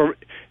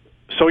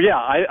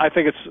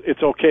think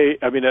it's okay.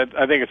 I mean,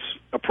 I think it's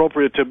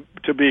appropriate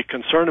to be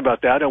concerned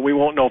about that, and we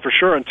won't know for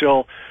sure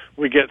until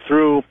we get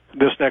through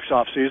this next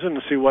off season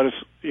and see what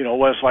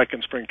it's like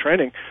in spring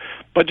training.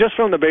 But just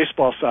from the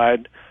baseball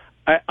side,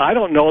 I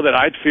don't know that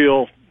I'd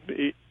feel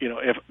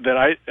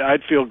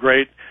I'd feel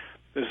great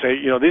to say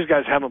these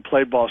guys haven't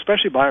played ball,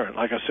 especially Byron.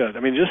 Like I said, I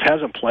mean, just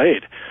hasn't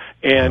played.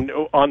 And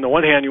on the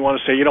one hand, you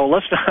want to say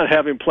let's not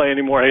have him play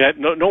anymore.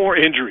 No more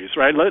injuries,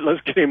 right?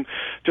 Let's get him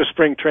to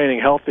spring training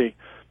healthy.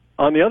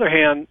 On the other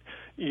hand,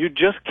 you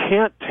just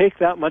can't take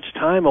that much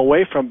time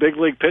away from big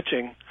league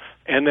pitching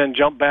and then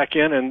jump back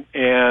in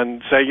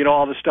and say,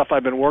 all the stuff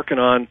I've been working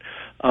on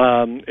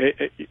my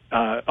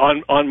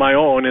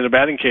own in a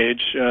batting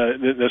cage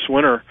this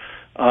winter,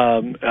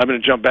 I'm going to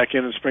jump back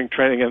in spring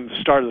training and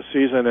the start of the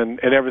season, and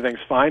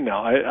everything's fine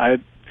now. I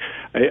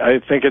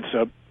think it's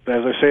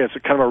as I say, it's a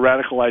kind of a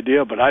radical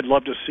idea, but I'd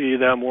love to see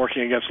them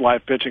working against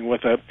live pitching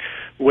with the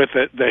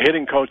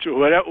hitting coach,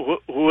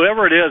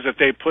 whoever it is that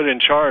they put in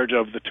charge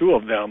of the two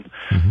of them,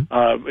 in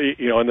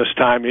this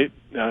time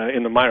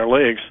in the minor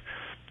leagues.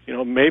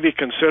 Maybe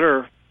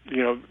consider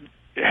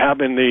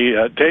having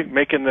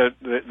making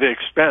the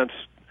expense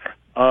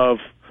of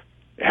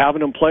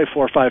having them play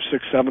 4, 5,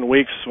 6, 7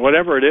 weeks,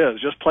 whatever it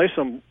is. Just play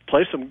some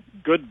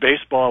good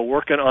baseball,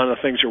 working on the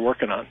things you're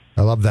working on.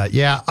 I love that.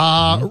 Yeah,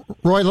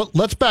 Roy,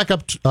 let's back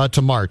up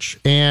to March,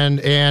 and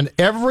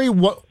every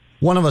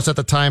one of us at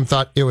the time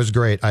thought it was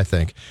great. I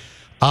think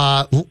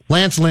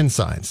Lance Lynn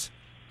signs,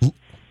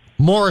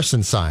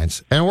 Morrison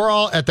signs, and we're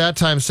all at that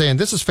time saying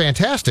this is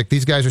fantastic.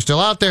 These guys are still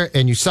out there,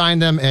 and you sign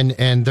them,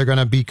 and they're going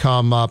to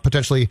become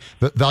potentially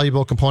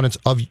valuable components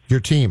of your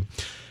team.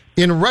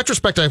 In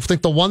retrospect, I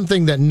think the one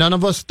thing that none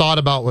of us thought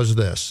about was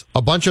this: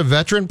 a bunch of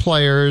veteran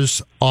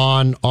players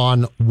on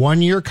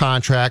 1-year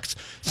contracts,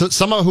 so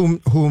some of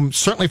whom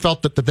certainly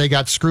felt that they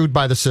got screwed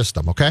by the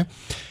system. Okay,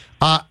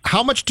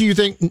 how much do you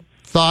think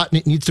thought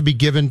needs to be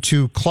given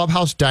to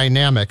clubhouse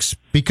dynamics?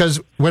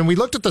 Because when we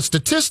looked at the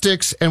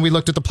statistics and we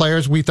looked at the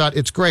players, we thought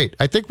it's great.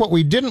 I think what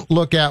we didn't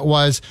look at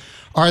was,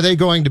 are they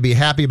going to be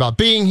happy about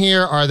being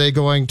here? Are they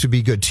going to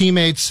be good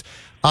teammates?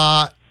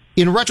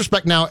 In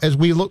retrospect now, as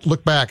we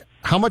look back,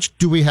 how much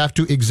do we have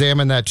to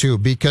examine that too?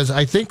 Because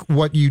I think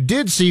what you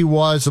did see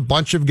was a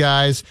bunch of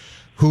guys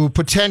who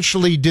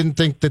potentially didn't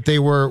think that they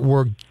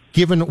were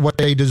given what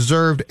they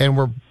deserved and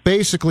were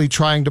basically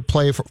trying to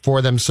play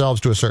for themselves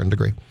to a certain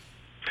degree.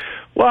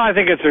 Well, I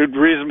think it's a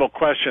reasonable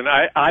question.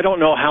 I don't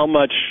know how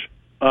much.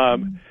 I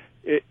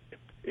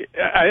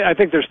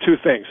think there's two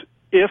things.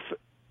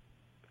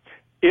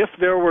 If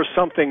there were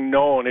something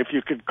known, if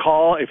you could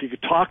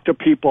talk to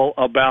people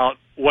about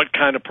what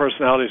kind of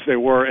personalities they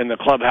were in the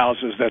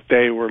clubhouses that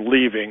they were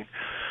leaving,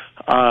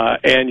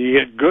 and you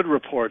get good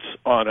reports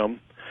on them,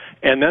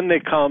 and then they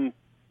come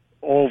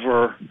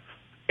over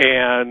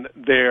and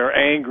they're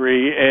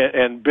angry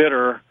and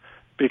bitter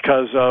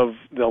because of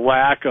the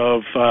lack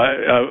of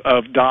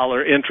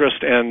dollar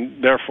interest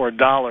and therefore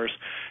dollars,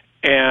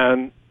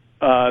 and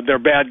they're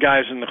bad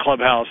guys in the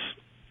clubhouse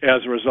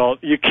as a result.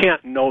 You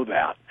can't know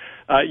that.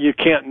 You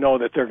can't know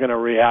that they're going to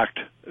react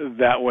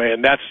that way,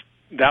 and that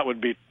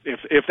would be,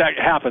 if that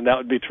happened, that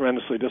would be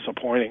tremendously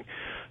disappointing.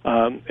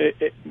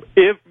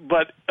 If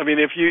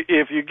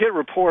you get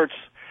reports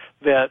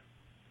that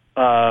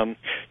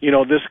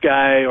this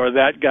guy or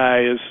that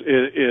guy is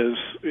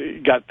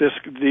got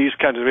these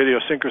kinds of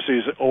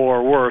idiosyncrasies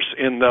or worse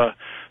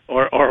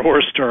or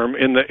worse term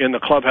in the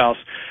clubhouse,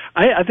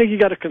 I think you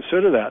got to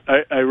consider that.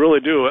 I really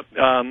do.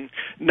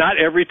 Not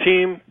every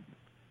team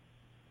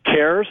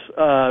cares.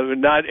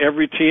 Not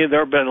every team. There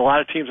have been a lot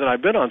of teams, and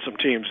I've been on some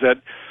teams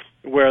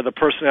where the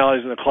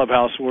personalities in the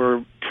clubhouse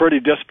were pretty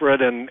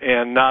disparate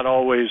and not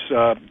always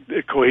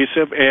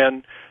cohesive,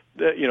 and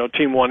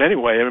team won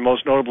anyway. I mean,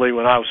 most notably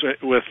when I was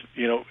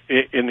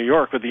in New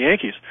York with the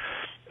Yankees.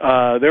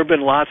 There have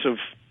been lots of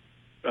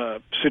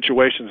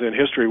situations in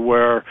history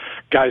where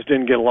guys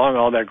didn't get along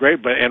all that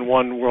great, and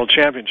won world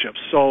championships.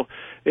 So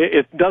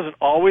it doesn't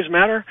always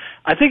matter.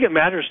 I think it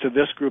matters to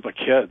this group of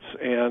kids,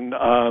 and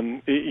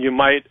you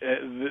might,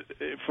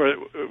 for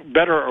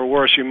better or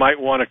worse, you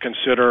might want to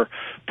consider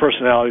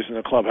personalities in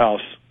the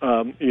clubhouse.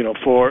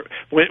 For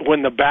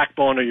when the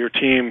backbone of your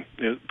team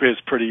is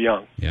pretty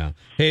young. Yeah.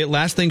 Hey,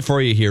 last thing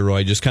for you here,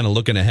 Roy. Just kind of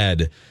looking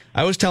ahead.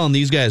 I was telling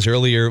these guys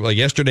earlier, like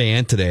yesterday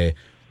and today,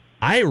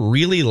 I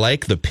really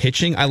like the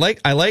pitching. I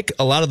like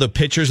a lot of the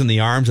pitchers and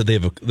the arms that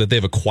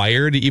they've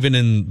acquired, even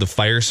in the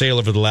fire sale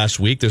over the last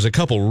week. There's a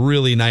couple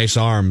really nice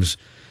arms,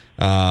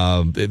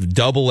 AA.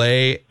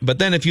 But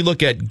then if you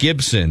look at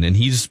Gibson, and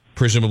he's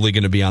presumably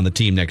going to be on the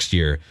team next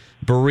year.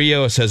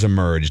 Barrios has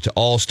emerged,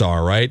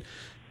 all-star, right?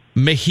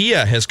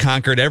 Mejia has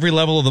conquered every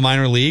level of the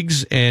minor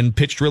leagues and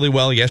pitched really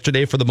well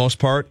yesterday for the most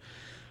part.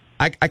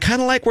 I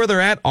kind of like where they're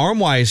at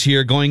arm-wise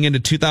here going into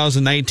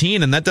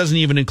 2019, and that doesn't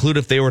even include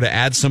if they were to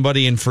add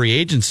somebody in free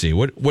agency.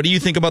 What do you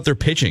think about their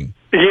pitching?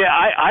 Yeah,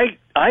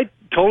 I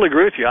totally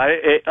agree with you.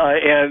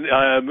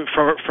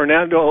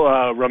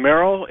 Fernando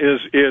Romero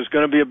is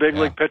going to be a big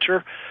league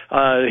pitcher.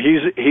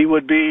 He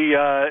would be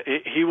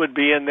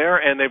in there,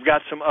 and they've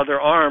got some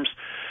other arms.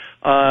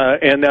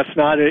 And that's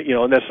not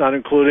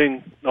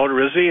including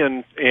Odorizzi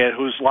and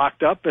who's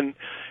locked up and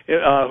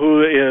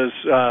who is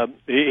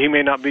he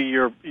may not be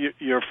your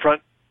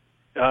front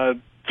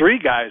three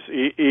guys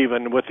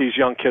even with these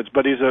young kids,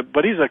 but he's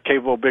a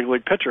capable big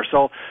league pitcher.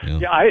 So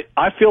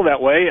I feel that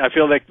way. I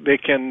feel like they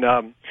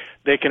can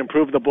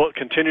improve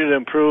continue to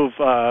improve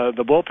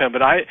the bullpen,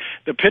 but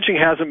the pitching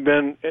hasn't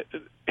been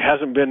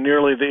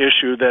nearly the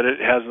issue that it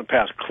has in the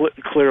past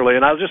clearly.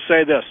 And I'll just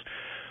say this.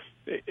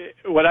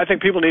 What I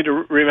think people need to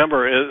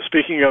remember is,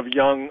 speaking of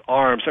young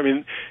arms,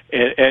 and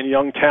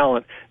young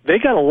talent, they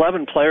got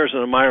 11 players in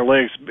the minor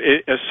leagues,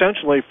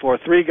 essentially for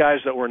three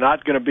guys that were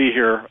not going to be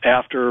here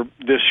after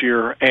this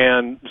year,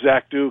 and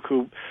Zach Duke,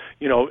 who,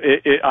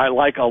 I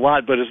like a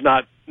lot, but is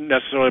not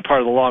necessarily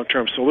part of the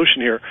long-term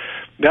solution here.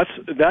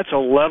 That's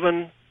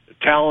 11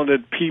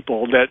 talented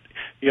people that,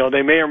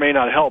 they may or may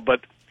not help,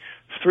 but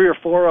 3 or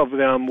 4 of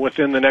them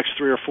within the next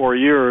 3 or 4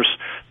 years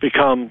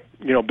become,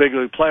 big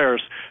league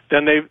players,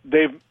 then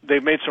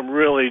they've made some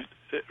really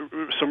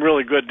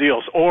good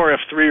deals. Or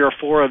if 3 or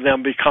 4 of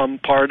them become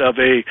part of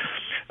a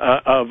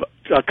of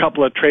a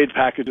couple of trade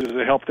packages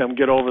that help them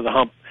get over the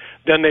hump,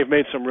 then they've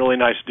made some really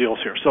nice deals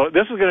here. So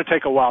this is going to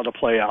take a while to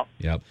play out.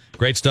 Yep.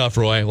 Great stuff,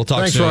 Roy. We'll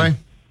talk Thanks, soon. Roy.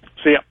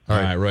 See ya. All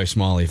right, Roy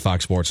Smalley,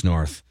 Fox Sports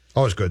North.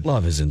 Always good.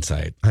 Love his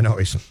insight. I know,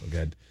 he's so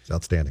good. It's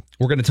outstanding.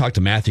 We're going to talk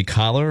to Matthew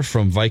Collar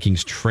from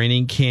Vikings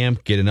training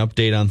camp, get an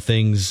update on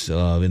things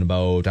in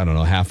about,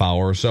 half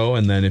hour or so.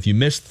 And then if you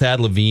missed Thad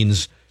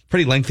Levine's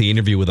pretty lengthy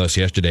interview with us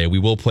yesterday, we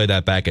will play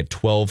that back at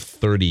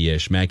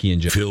 12:30-ish. Mackey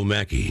and Judd. Phil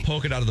Mackey.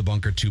 Poke it out of the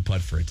bunker, 2-putt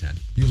for a 10.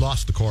 You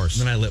lost the course.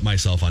 And then I lit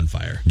myself on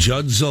fire.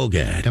 Judd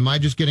Zolgad. Am I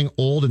just getting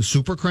old and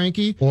super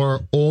cranky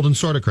or old and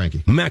sort of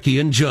cranky? Mackey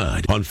and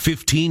Judd on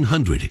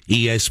 1500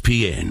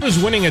 ESPN.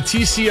 Is winning a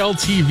TCL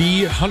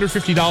TV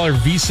 $150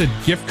 Visa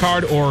gift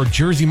card or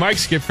Jersey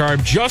Mike's gift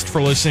card just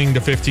for listening to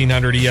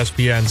 1500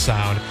 ESPN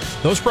Sound.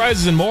 Those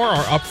prizes and more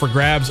are up for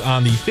grabs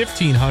on the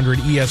 1500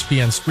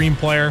 ESPN Stream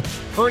Player.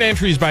 Earn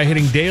entries by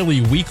hitting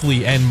daily,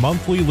 weekly, and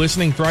monthly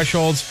listening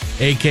thresholds,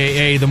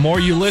 a.k.a. the more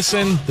you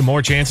listen, the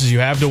more chances you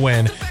have to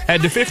win.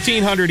 Head to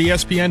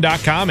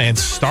 1500ESPN.com and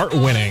start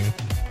winning.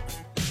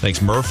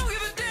 Thanks, Murph.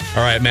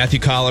 All right, Matthew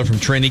Collar from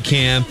training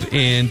camp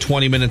in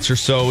 20 minutes or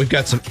so. We've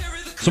got some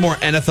more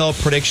NFL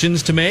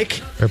predictions to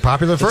make. They're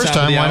popular first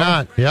time. Why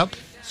not? Yep.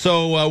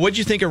 So what'd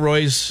you think of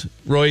Roy's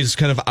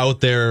kind of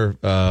out there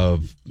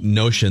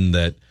notion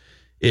that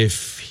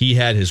if he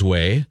had his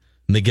way,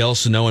 Miguel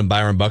Sano and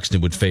Byron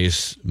Buxton would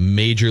face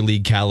major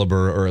league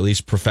caliber or at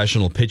least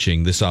professional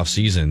pitching this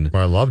offseason?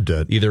 Well, I loved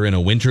it. Either in a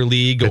winter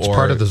league it's or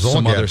part of the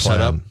some other plan.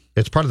 setup.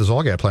 It's part of the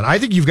Zolgad plan. I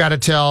think you've got to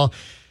tell.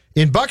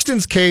 In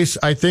Buxton's case,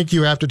 I think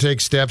you have to take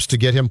steps to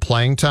get him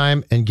playing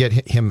time and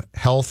get him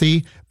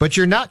healthy, but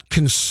you're not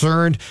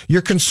concerned.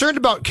 You're concerned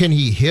about can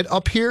he hit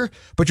up here,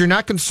 but you're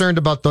not concerned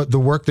about the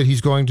work that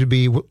he's going to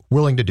be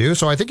willing to do.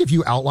 So I think if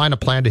you outline a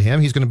plan to him,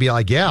 he's going to be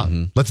like, yeah,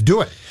 let's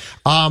do it.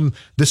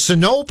 The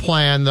Sano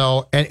plan,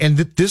 though, and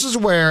this is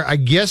where I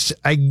guess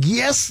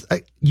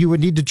you would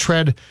need to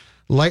tread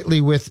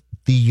lightly with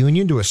the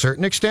union to a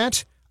certain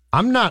extent.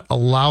 I'm not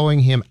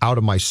allowing him out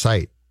of my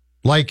sight.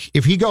 Like,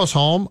 if he goes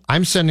home,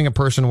 I'm sending a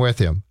person with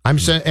him.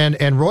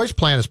 And Roy's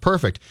plan is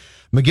perfect.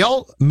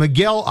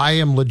 Miguel, I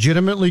am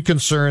legitimately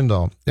concerned,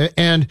 though.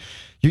 And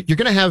you're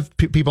going to have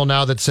people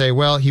now that say,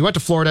 well, he went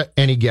to Florida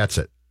and he gets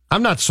it.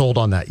 I'm not sold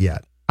on that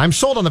yet. I'm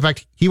sold on the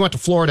fact he went to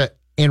Florida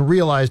and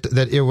realized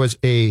that it was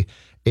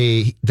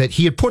that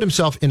he had put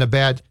himself in a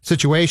bad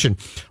situation.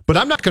 But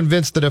I'm not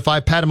convinced that if I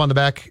pat him on the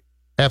back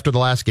after the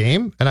last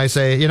game and I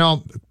say,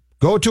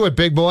 go to it,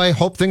 big boy.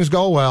 Hope things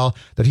go well.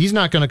 That he's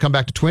not going to come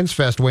back to Twins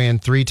Fest weighing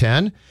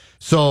 310.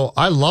 So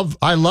I love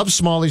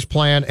Smalley's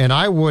plan, and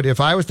I would, if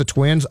I was the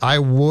Twins, I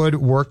would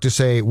work to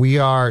say we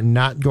are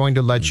not going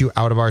to let you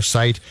out of our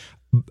sight,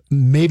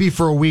 maybe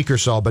for a week or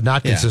so, but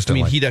not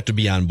consistently. I mean, he'd have to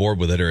be on board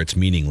with it, or it's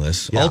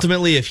meaningless. Yeah.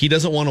 Ultimately, if he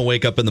doesn't want to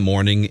wake up in the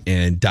morning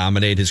and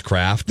dominate his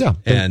craft,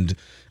 and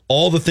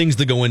all the things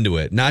that go into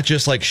it, not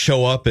just like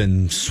show up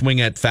and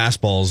swing at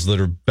fastballs that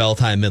are belt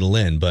high, middle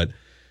in, but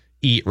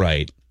eat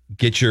right.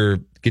 Get your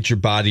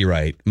body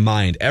right,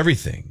 mind,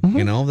 everything.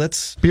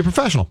 That's be a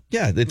professional.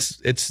 Yeah,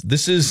 this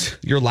is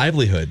your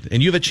livelihood,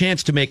 and you have a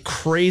chance to make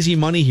crazy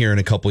money here in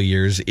a couple of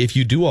years if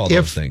you do all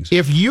those things.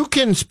 If you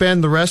can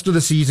spend the rest of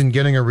the season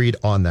getting a read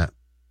on that,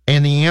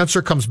 and the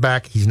answer comes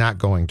back, he's not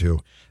going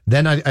to,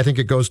 then I think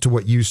it goes to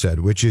what you said,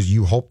 which is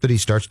you hope that he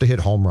starts to hit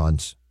home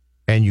runs,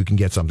 and you can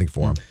get something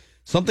for him.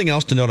 Something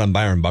else to note on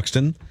Byron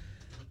Buxton,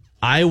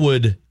 I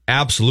would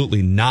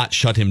absolutely not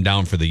shut him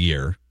down for the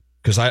year.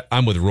 Because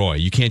I'm with Roy.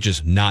 You can't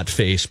just not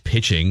face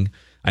pitching.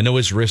 I know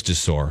his wrist is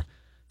sore.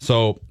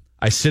 So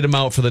I sit him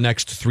out for the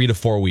next 3 to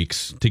 4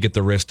 weeks to get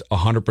the wrist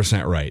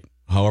 100% right.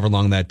 However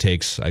long that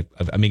takes. I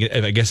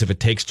guess if it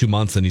takes 2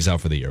 months, then he's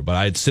out for the year. But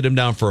I'd sit him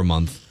down for a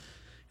month.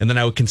 And then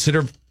I would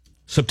consider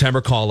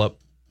September call-up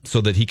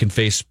so that he can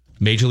face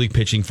Major League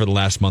pitching for the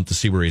last month to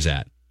see where he's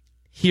at.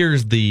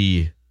 Here's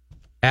the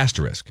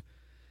asterisk.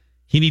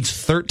 He needs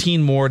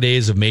 13 more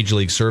days of Major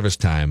League service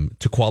time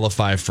to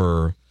qualify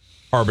for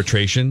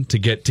arbitration to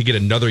get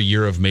another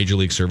year of Major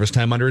League service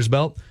time under his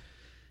belt.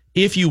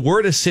 If you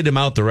were to sit him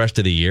out the rest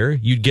of the year,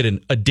 you'd get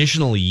an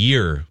additional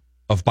year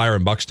of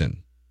Byron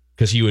Buxton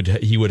because he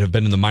would have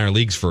been in the minor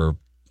leagues for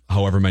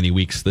however many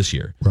weeks this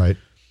year. Right.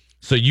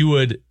 So you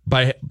would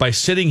by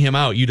sitting him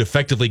out, you'd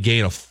effectively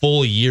gain a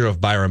full year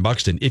of Byron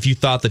Buxton if you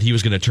thought that he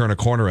was going to turn a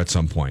corner at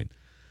some point.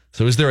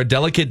 So is there a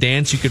delicate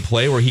dance you could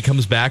play where he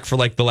comes back for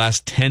like the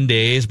last 10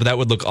 days, but that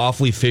would look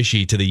awfully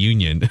fishy to the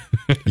union?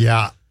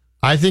 Yeah.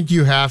 I think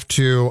you have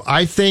to.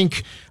 I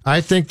think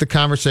the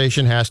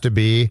conversation has to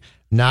be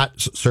not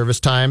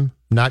service time,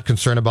 not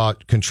concern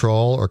about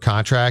control or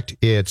contract.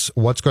 It's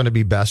what's going to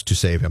be best to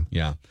save him.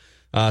 Yeah.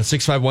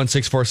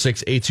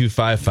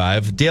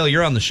 651-646-8255. Dale,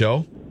 you're on the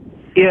show.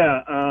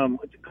 Yeah. A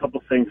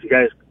couple things,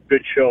 guys.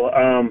 Good show.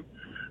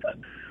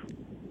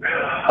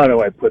 How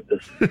do I put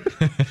this?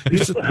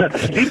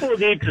 People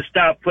need to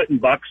stop putting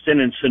Buxton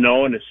and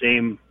Sano in the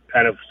same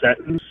kind of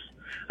sentence.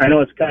 I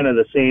know it's kind of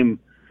the same.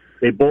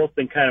 They've both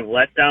been kind of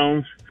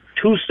letdowns.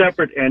 Two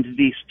separate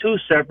entities, two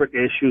separate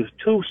issues,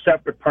 two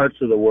separate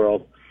parts of the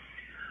world.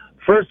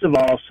 First of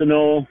all,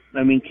 Sano,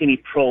 I mean, can he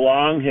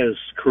prolong his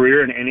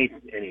career in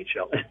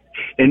NHL,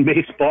 in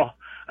baseball?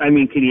 I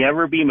mean, can he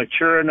ever be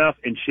mature enough,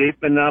 in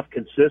shape enough,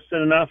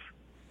 consistent enough?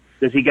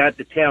 Does he got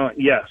the talent?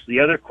 Yes. The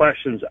other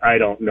questions, I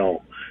don't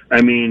know.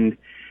 I mean,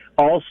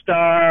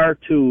 all-star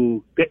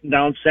to getting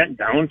sent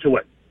down to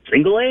what,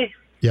 single A?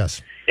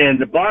 Yes. And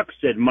the Bucs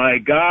said, my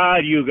God,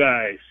 you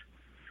guys.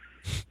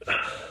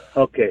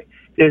 Okay.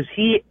 Is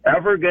he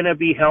ever going to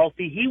be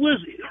healthy? He was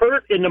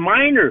hurt in the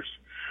minors.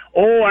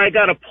 Oh, I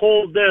got to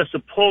pull this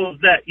or pull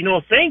that. You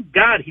know, thank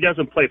God he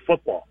doesn't play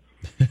football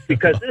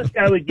because this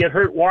guy would get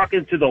hurt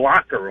walking to the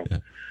locker room.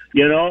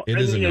 You know? It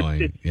is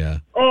annoying, yeah.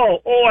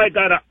 Oh, I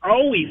got to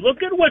owie.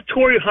 Look at what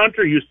Torrey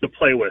Hunter used to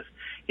play with.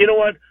 You know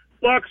what?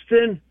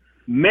 Buxton,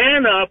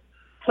 man up.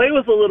 Play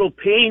with a little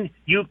pain,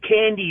 you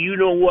candy, you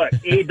know what?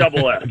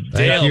 A-double-F.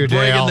 Thank you,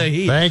 Dale.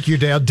 Thank you,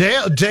 Dale.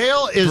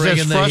 Dale is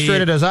as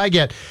frustrated as I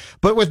get.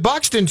 But with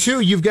Buxton, too,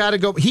 you've got to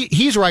go.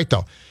 He's right,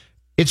 though.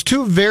 It's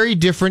two very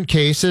different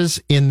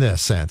cases in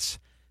this sense.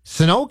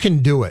 Sano can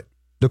do it.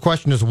 The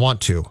question is,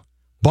 want to.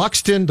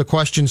 Buxton, the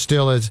question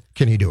still is,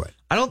 can he do it?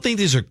 I don't think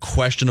these are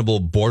questionable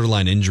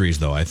borderline injuries,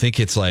 though. I think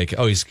it's like,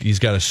 oh, he's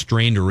got a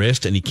strained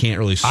wrist and he can't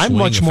really swing. I'm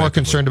much more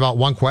concerned about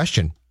one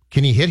question.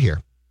 Can he hit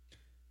here?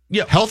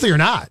 Yeah. Healthy or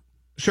not?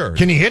 Sure.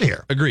 Can he hit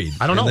here? Agreed.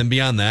 I don't know. And then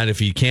beyond that, if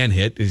he can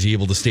hit, is he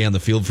able to stay on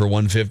the field for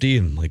 150?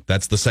 And like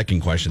that's the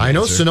second question. I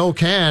know Sano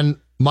can.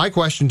 My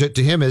question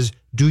to him is,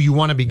 do you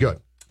want to be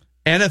good?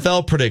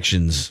 NFL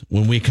predictions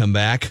when we come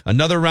back.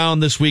 Another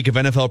round this week of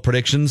NFL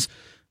predictions.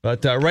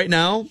 But right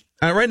now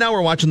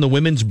we're watching the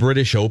Women's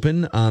British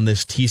Open on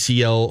this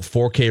TCL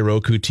 4K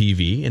Roku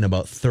TV. In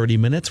about 30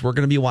 minutes, we're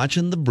going to be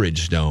watching the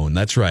Bridgestone.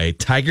 That's right.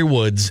 Tiger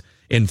Woods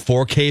in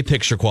 4K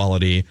picture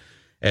quality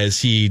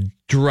as he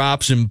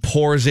drops and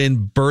pours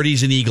in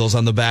birdies and eagles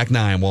on the back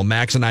nine while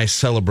Max and I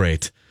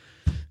celebrate.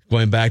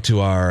 Going back to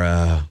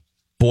our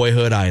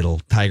boyhood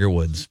idol, Tiger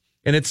Woods.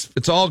 And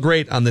it's all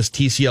great on this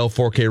TCL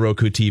 4K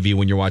Roku TV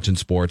when you're watching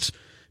sports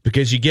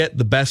because you get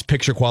the best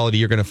picture quality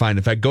you're going to find.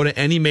 In fact, go to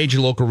any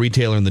major local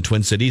retailer in the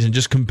Twin Cities and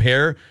just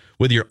compare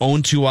with your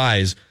own two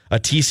eyes a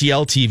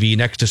TCL TV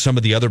next to some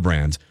of the other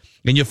brands.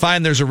 And you'll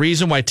find there's a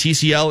reason why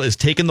TCL is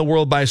taking the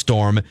world by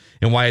storm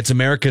and why it's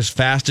America's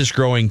fastest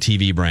growing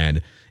TV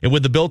brand. And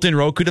with the built-in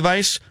Roku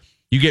device,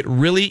 you get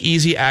really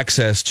easy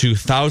access to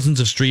thousands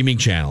of streaming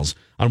channels.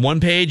 On one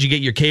page, you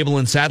get your cable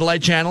and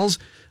satellite channels.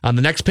 On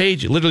the next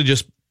page, you literally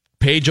just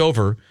page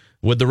over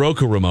with the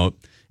Roku remote,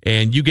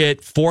 and you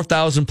get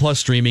 4,000 plus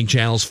streaming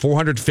channels,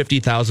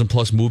 450,000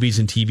 plus movies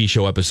and TV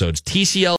show episodes. TCL